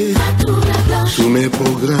sucrée. Tous mes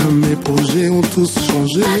programmes, mes projets ont tous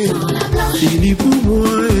changé. Fini pour moi,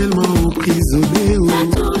 elle m'a emprisonné.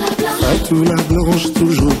 Fatou la blanche,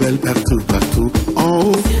 toujours belle partout, partout. En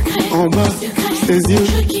haut, en bas, ses yeux,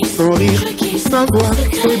 son rire, sa voix,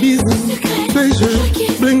 ses bisous, ses jeux,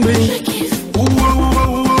 bling bling.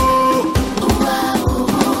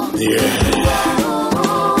 Yeah.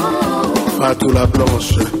 Fatou la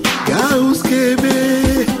blanche, Gaous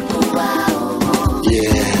Québec.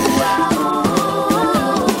 Yeah.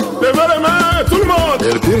 Levez les mains, tout le monde.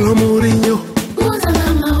 El Pino Mourinho.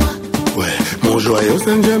 Ouais, mon joyau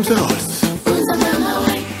Saint James Rolls.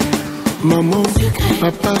 Maman,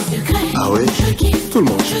 papa, ah ouais, tout le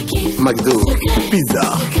monde. McDo,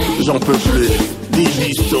 pizza, j'en peux plus.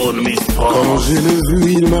 Digistone, Miss France. Quand je l'ai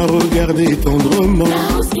vu, il m'a regardé tendrement.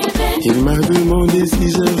 Il m'a demandé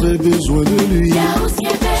si j'avais besoin de lui.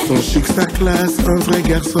 Son chic, sa classe, un vrai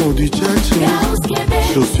garçon du tchatcho.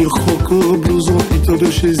 Chaussures croco, blouson plutôt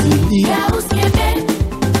de chez Zilli.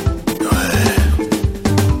 Ouais.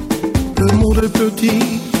 Le monde est petit.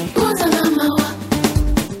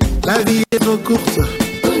 La vie est trop courte.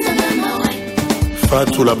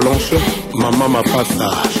 Fatou la blanche, maman m'a pas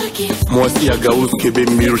ça. Moi aussi à Gaous Québec,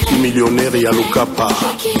 multimillionnaire et à l'Okapa.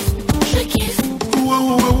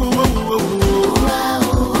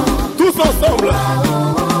 Tous ensemble.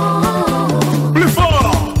 Plus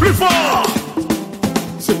fort, plus fort.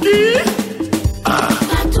 C'est qui? Ah.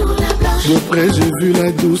 De près j'ai vu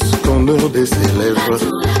la douce candeur de ses lèvres.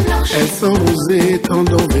 Elle s'enrosait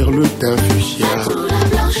tendant vers le teint fuchsia.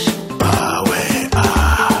 Ah ouais,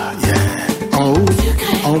 ah yeah. En haut,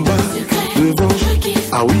 en bas, devant,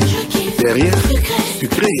 ah oui, derrière,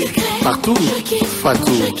 sucré, partout,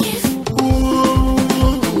 Fatou.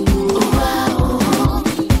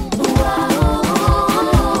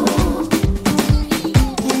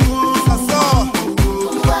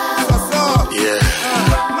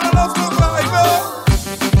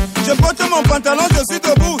 Mon pantalon, je suis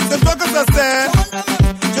debout, c'est toi que ça sert.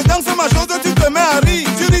 Je danse ma chose, tu te mets à rire,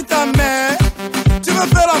 tu ris ta mère. Tu veux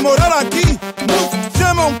faire la morale à qui?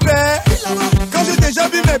 J'ai mon père. Quand j'ai déjà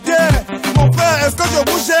vu mes pieds, mon frère, est-ce que je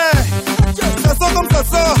bougeais? Ça sort comme ça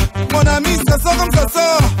sort, mon ami, ça sort comme ça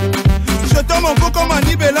sort. Je tombe mon cou comme un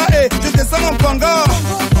Nibela et je descends mon panga.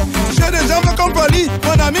 J'ai des jambes comme Pali,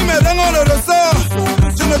 mon ami, mes reins on le ressort.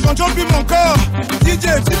 Je ne contrôle plus mon corps. DJ,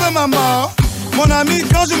 tu veux ma mort? Mon ami,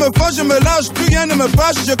 quand je me fâche, je me lâche, plus rien ne me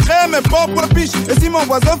fâche, je crée mes propres piches. Et si mon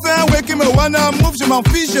voisin fait un way qui me wanna move, je m'en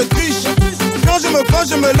fiche, je triche. Quand je me fâche,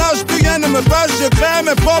 je me lâche, plus rien ne me fâche, je crée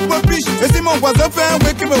mes propres piches. Et si mon voisin fait un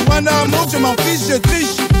way qui me wanna move, je m'en fiche, je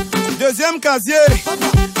triche. Deuxième casier,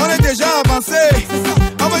 on est déjà avancé,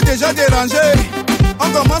 on veut déjà déranger. On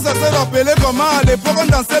commence à se rappeler comment à l'époque on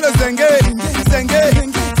dansait le zengue. Zengue,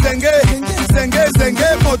 zengue, zengue,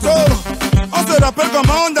 zengue, moto. On se rappelle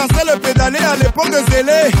comment on dansait le pédalé à l'époque de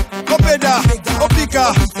Zélé. Au péda, au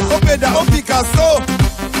pica, au péda, au Picasso.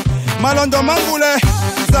 Malondo Mangoulé,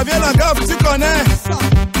 ça vient la gaffe, tu connais.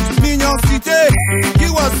 Mignon Cité,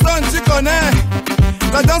 Kiwason, tu connais.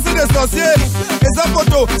 La danse des sorciers, et sa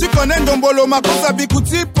photo, tu connais Ndombolo, Makosa,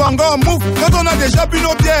 Bikuti, Pango, Mouf. Quand on a déjà bu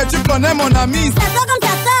nos bières, tu connais mon ami.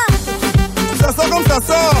 Ça sort comme ça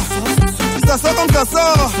sort. Ça sort comme ça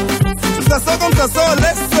sort. Ça sort comme ça sort. Ça sort comme ça sort,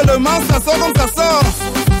 laisse seulement, ça sort comme ça sort.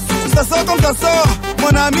 Ça sort comme ça sort,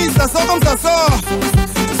 mon ami, ça sort comme ça sort.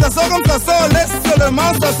 Ça sort comme ça sort, laisse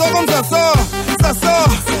seulement, ça sort comme ça sort.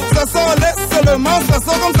 Ça sort, laisse seulement, ça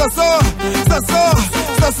sort comme ça sort.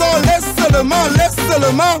 Ça sort, laisse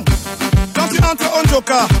seulement. Quand tu entres en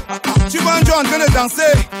joker, tu vois un jour en train de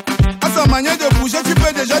danser. À sa manière de bouger, tu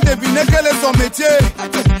peux déjà deviner quel est son métier.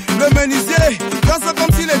 Le menuisier danse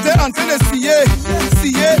comme s'il était en train de scier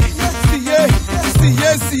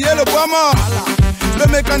le bois mort. Le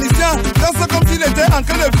mécanicien danse comme s'il était en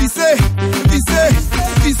train de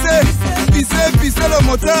visser le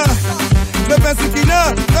moteur. Le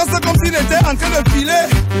benzineur danse comme s'il était en train de filer.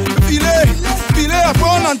 Après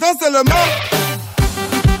on entend seulement.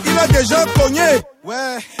 Il a déjà cogné.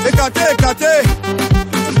 Ouais. Écarté.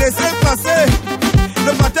 Laissez passer.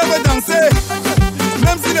 Le batteur veut danser.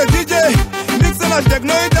 Même si le DJ mixe la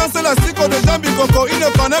techno, il danse la psycho de Jean Bikoko. Il ne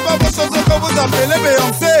connaît pas vos choses que vous appelez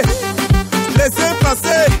Beyoncé. Laissez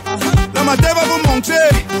passer. La matière va vous manquer.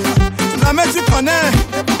 La main tu connais.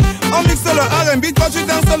 On mixe le R&B, toi tu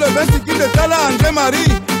danses le 26 de Tala André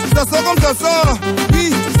Marie. Ça sort comme ça sort.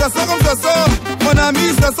 Oui, ça sort comme ça sort. Mon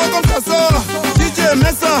ami, ça sort comme ça sort. DJ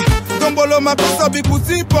Messa, Dombolo, Makosa,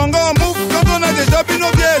 Bikuti, Pongo, Mouf. Quand on a déjà bu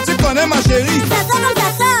nos bières, tu connais ma chérie. Ça sort comme ça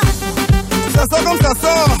sort. Ça sort comme ça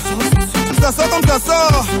sort. Ça sort comme ça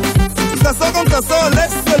sort. Ça sort comme ça sort.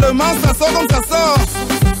 Laisse seulement, ça sort comme ça sort.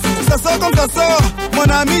 Ça sort comme ça sort. Mon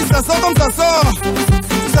ami, ça sort comme ça sort.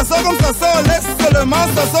 Ça sort comme ça sort. Laisse seulement,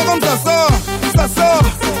 ça sort comme ça sort.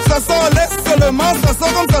 Ça sort, laisse seulement, ça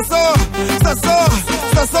sort comme ça sort.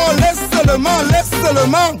 Ça sort, laisse seulement. Laisse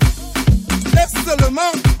seulement.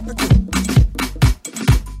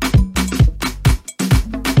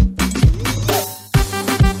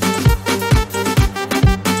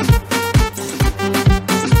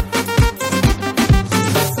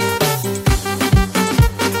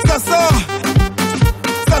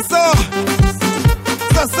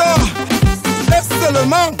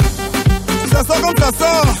 Ça sort comme ça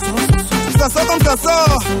sort. Ça sort comme ça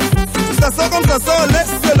sort. Ça sort comme ça sort.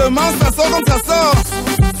 Laisse seulement, ça sort comme ça sort.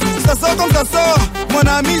 Ça sort comme ça sort. Mon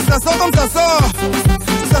ami, ça sort comme ça sort.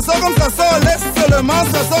 Ça sort comme ça sort. Laisse seulement,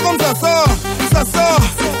 ça sort comme ça sort.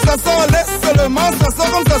 Ça sort, laisse seulement, ça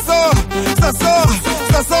sort comme ça sort.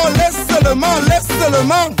 Ça sort, laisse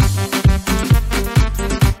seulement.